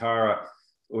up on Tara,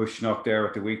 Uisneach there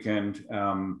at the weekend,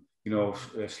 you know,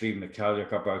 sleeping the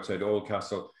Cailleach up outside Old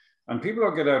Castle. And people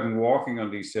will get out and walking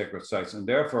on these sacred sites, and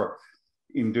therefore,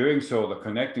 in doing so, they're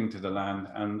connecting to the land,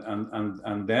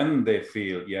 and then they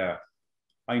feel, yeah,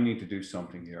 I need to do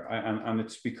something here, and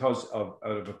it's because out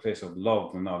of a place of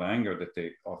love and not anger that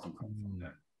they often come from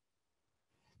there.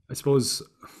 I suppose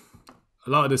a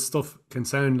lot of this stuff can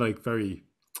sound like very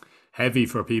heavy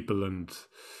for people, and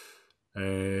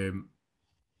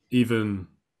even,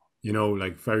 you know,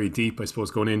 like very deep, I suppose,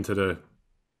 going into the,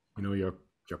 you know,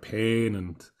 your pain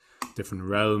and different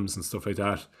realms and stuff like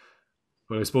that.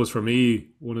 But I suppose for me,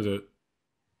 one of the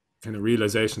kind of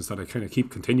realizations that I kind of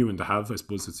keep continuing to have, I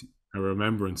suppose it's a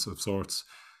remembrance of sorts,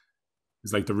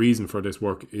 is like the reason for this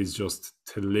work is just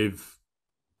to live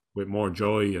with more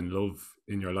joy and love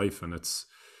in your life. And it's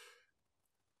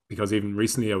because even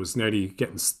recently I was nearly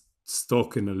getting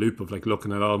stuck in a loop of like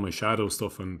looking at all my shadow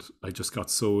stuff, and I just got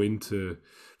so into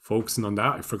focusing on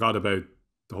that I forgot about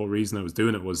the whole reason I was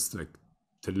doing it was like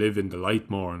to live in the light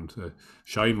more and to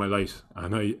shine my light.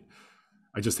 And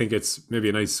I just think it's maybe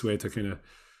a nice way to kind of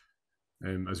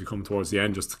as we come towards the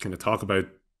end, just to kind of talk about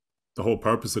the whole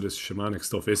purpose of this shamanic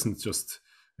stuff isn't just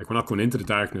like, we're not going into the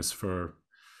darkness for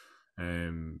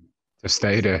to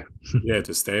stay there. Yeah,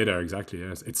 to stay there, exactly.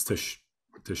 Yes, it's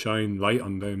to shine light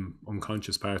on them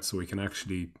unconscious parts so we can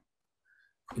actually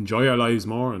enjoy our lives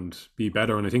more and be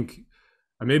better. And I think,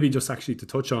 and maybe just actually to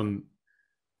touch on,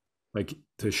 like,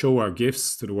 to show our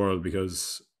gifts to the world,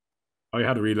 because I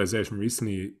had a realization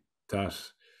recently that,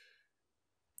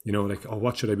 you know, like, oh,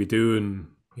 what should I be doing,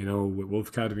 you know, with Wolf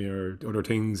Academy or other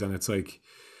things? And it's like,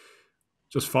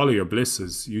 just follow your bliss,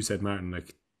 as you said, Martin.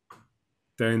 Like,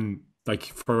 then,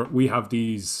 like, we have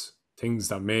these things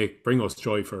that bring us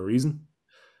joy for a reason.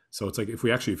 So it's like, if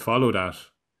we actually follow that,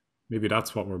 maybe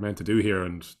that's what we're meant to do here.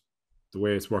 And the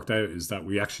way it's worked out is that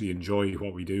we actually enjoy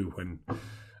what we do and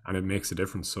it makes a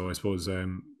difference. So I suppose,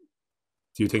 do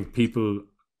you think people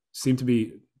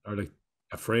are like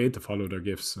afraid to follow their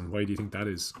gifts, and why do you think that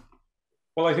is?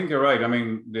 Well, I think you're right. I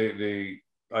mean, the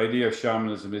idea of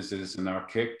shamanism is that it's an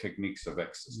archaic techniques of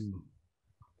ecstasy.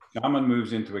 Shaman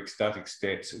moves into ecstatic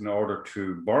states in order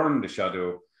to burn the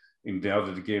shadow in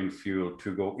order to gain fuel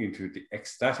to go into the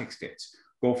ecstatic states,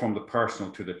 go from the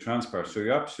personal to the transpersonal. So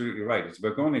you're absolutely right. It's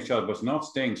about going in shadow, but it's not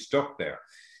staying stuck there.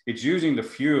 It's using the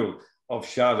fuel of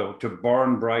shadow to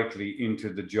burn brightly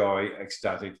into the joy,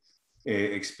 ecstatic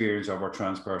experience of our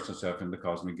transpersonal self in the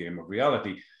cosmic game of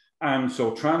reality. And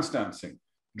so trance dancing,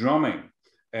 drumming,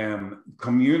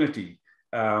 community,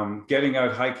 getting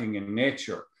out hiking in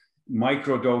nature,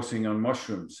 microdosing on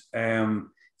mushrooms,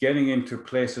 getting into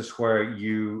places where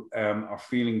you are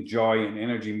feeling joy and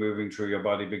energy moving through your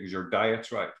body because your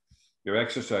diet's right, your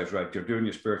exercise right, you're doing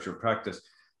your spiritual practice.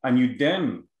 And you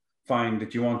then find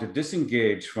that you want to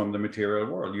disengage from the material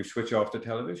world. You switch off the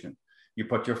television, you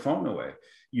put your phone away,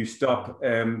 you stop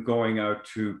going out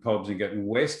to pubs and getting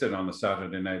wasted on a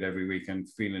Saturday night every week and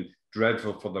feeling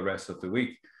dreadful for the rest of the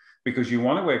week, because you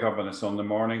want to wake up on a Sunday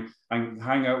morning and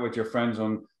hang out with your friends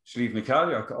on Slieve na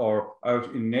Cailleach or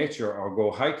out in nature or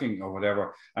go hiking or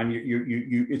whatever. And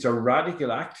it's a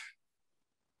radical act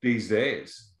these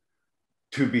days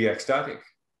to be ecstatic,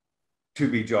 to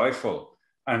be joyful,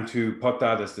 and to put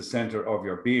that as the center of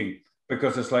your being,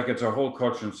 because it's like it's our whole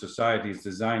culture and society is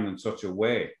designed in such a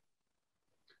way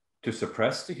to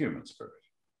suppress the human spirit,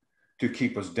 to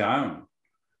keep us down,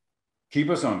 keep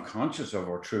us unconscious of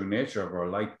our true nature, of our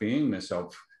light beingness,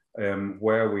 of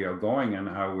where we are going and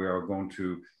how we are going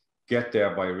to get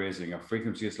there by raising our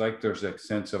frequency. It's like there's a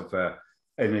sense of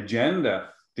an agenda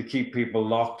to keep people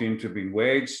locked into being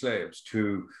wage slaves,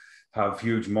 to have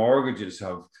huge mortgages,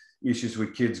 have issues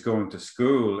with kids going to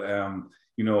school,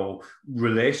 you know,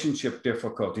 relationship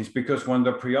difficulties, because when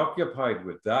they're preoccupied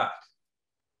with that,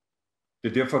 the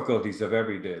difficulties of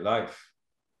everyday life,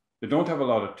 they don't have a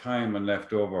lot of time and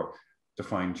left over to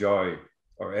find joy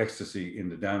or ecstasy in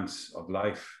the dance of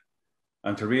life,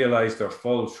 and to realize their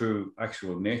full, true,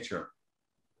 actual nature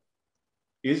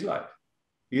is life,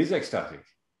 is ecstatic,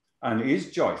 and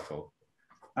is joyful.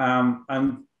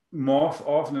 And more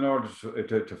often, in order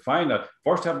to find that,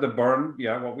 first have the burn,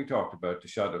 what we talked about, the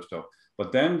shadow stuff,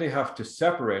 but then they have to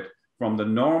separate from the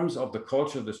norms of the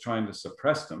culture that's trying to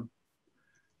suppress them.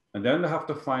 And then they have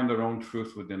to find their own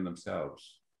truth within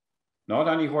themselves, not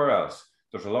anywhere else.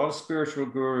 There's a lot of spiritual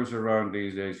gurus around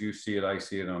these days. You see it, I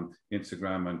see it on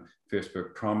Instagram and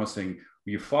Facebook, promising,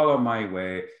 you follow my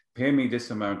way, pay me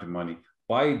this amount of money,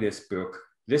 buy this book,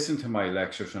 listen to my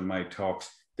lectures and my talks,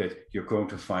 that you're going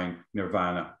to find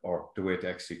nirvana or the way to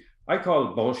ecstasy. I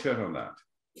call bullshit on that.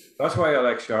 That's why I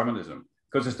like shamanism,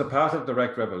 because it's the path of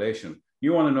direct revelation.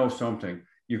 You want to know something,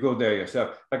 you go there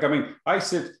yourself. Like, I mean, I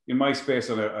sit in my space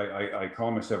and I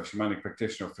call myself a shamanic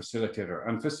practitioner, facilitator,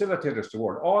 and facilitator's the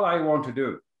word. All I want to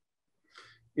do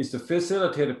is to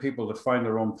facilitate the people to find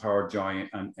their own power, joy,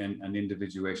 and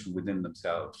individuation within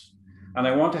themselves. And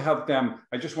I want to help them.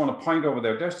 I just want to point over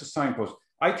there. There's the signpost.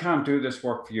 I can't do this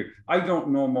work for you. I don't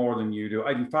know more than you do.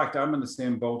 In fact, I'm in the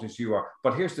same boat as you are.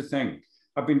 But here's the thing.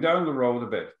 I've been down the road a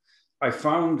bit. I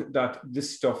found that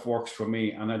this stuff works for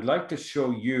me, and I'd like to show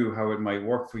you how it might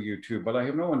work for you too, but I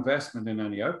have no investment in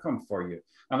any outcome for you.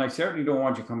 And I certainly don't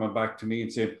want you coming back to me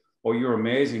and saying, oh, you're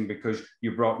amazing because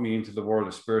you brought me into the world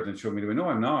of spirit and showed me the way. No,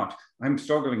 I'm not. I'm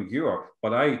struggling with you.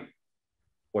 But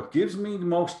what gives me the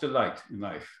most delight in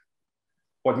life,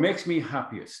 what makes me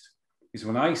happiest, is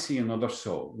when I see another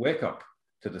soul wake up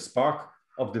to the spark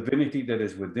of divinity that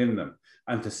is within them,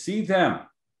 and to see them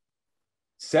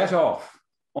set off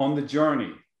on the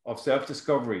journey of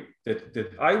self-discovery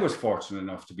that I was fortunate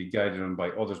enough to be guided on by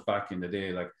others back in the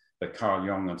day, like Carl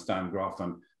Jung and Stan Grof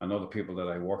and other people that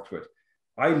I worked with.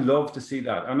 I love to see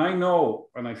that. And I know,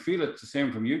 and I feel it's the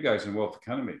same from you guys in Wolf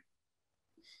Academy,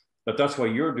 that's why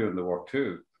you're doing the work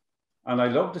too. And I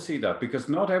love to see that, because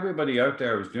not everybody out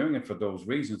there is doing it for those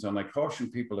reasons. And I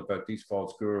caution people about these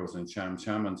false gurus and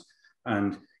shamans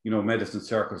and, medicine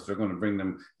circles. They're going to bring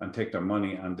them and take their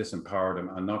money and disempower them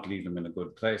and not leave them in a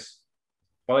good place.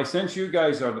 But I sense you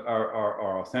guys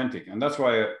are authentic. And that's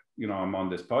why, I'm on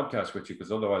this podcast with you,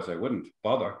 because otherwise I wouldn't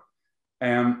bother.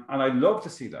 And I love to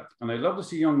see that. And I love to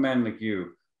see young men like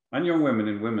you and young women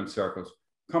in women's circles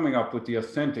coming up with the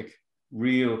authentic,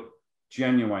 real,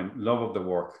 genuine love of the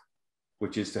work,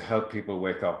 which is to help people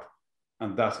wake up.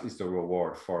 And that is the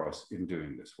reward for us in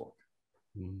doing this work.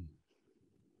 Mm.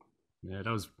 Yeah,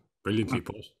 that was brilliantly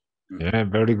put. Yeah,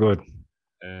 very good.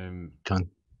 John.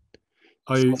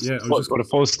 I was just got a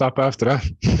full stop after that.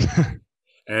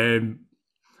 I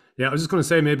was just going to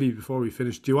say, maybe before we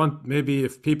finish, do you want, maybe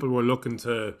if people were looking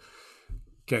to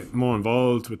get more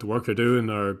involved with the work you're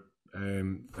doing, or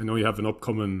I know you have an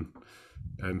upcoming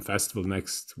festival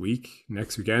next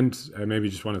weekend. Maybe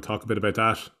you just want to talk a bit about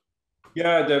that.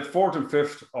 Yeah, the 4th and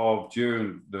 5th of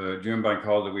June, the June Bank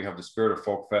Holiday, we have the Spirit of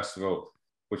Folk Festival,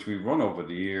 which we've run over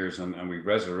the years and we've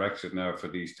resurrected now for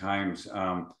these times,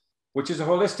 which is a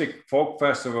holistic folk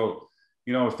festival.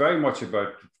 It's very much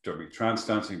about, there'll be trance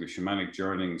dancing, with shamanic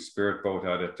journeying, spirit boat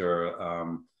at it, there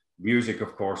music,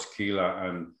 of course, Keela,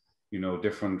 and,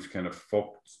 different kind of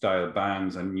folk style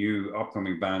bands and new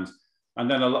upcoming bands.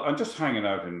 And then I'm just hanging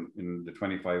out in the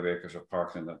 25 acres of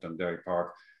parkland at Dundee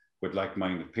Park with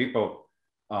like-minded people.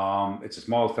 It's a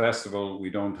small festival. We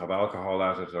don't have alcohol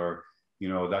at it or,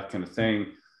 that kind of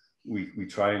thing. We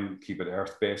try and keep it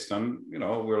earth-based, and,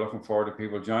 we're looking forward to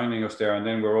people joining us there. And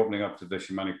then we're opening up to the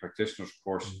shamanic practitioners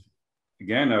course,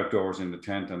 again, outdoors in the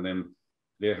tent. And then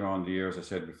later on in the year, as I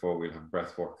said before, we'll have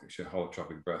breathwork,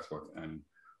 holotropic breathwork, and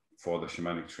for the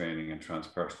shamanic training and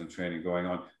transpersonal training going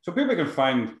on. So people can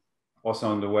find us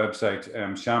on the website,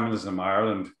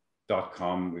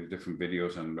 shamanismireland.com. We have different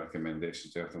videos and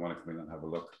recommendations there if they want to come in and have a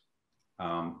look.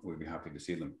 We'd be happy to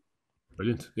see them.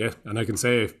 Brilliant. Yeah. And I can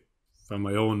say from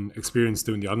my own experience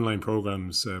doing the online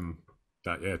programs, I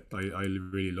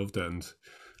really loved it. And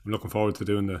I'm looking forward to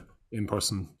doing the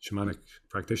in-person shamanic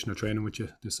practitioner training with you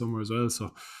this summer as well.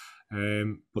 So,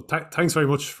 but thanks very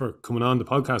much for coming on the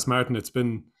podcast, Martin. It's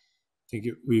been, I think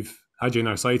we've had you in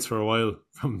our sights for a while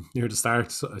from near the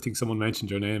start. So I think someone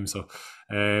mentioned your name. So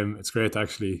it's great to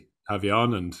actually have you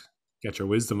on and get your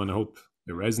wisdom. And I hope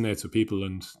it resonates with people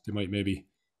and they might maybe,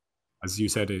 as you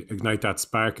said, ignite that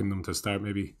spark in them to start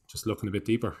maybe just looking a bit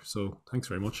deeper. So thanks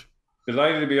very much.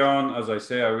 Delighted to be on. As I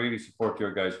say, I really support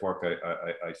your guys' work.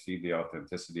 I see the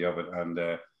authenticity of it, and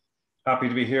happy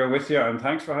to be here with you. And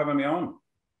thanks for having me on.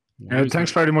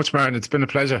 Thanks very much, Martin. It's been a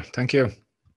pleasure. Thank you.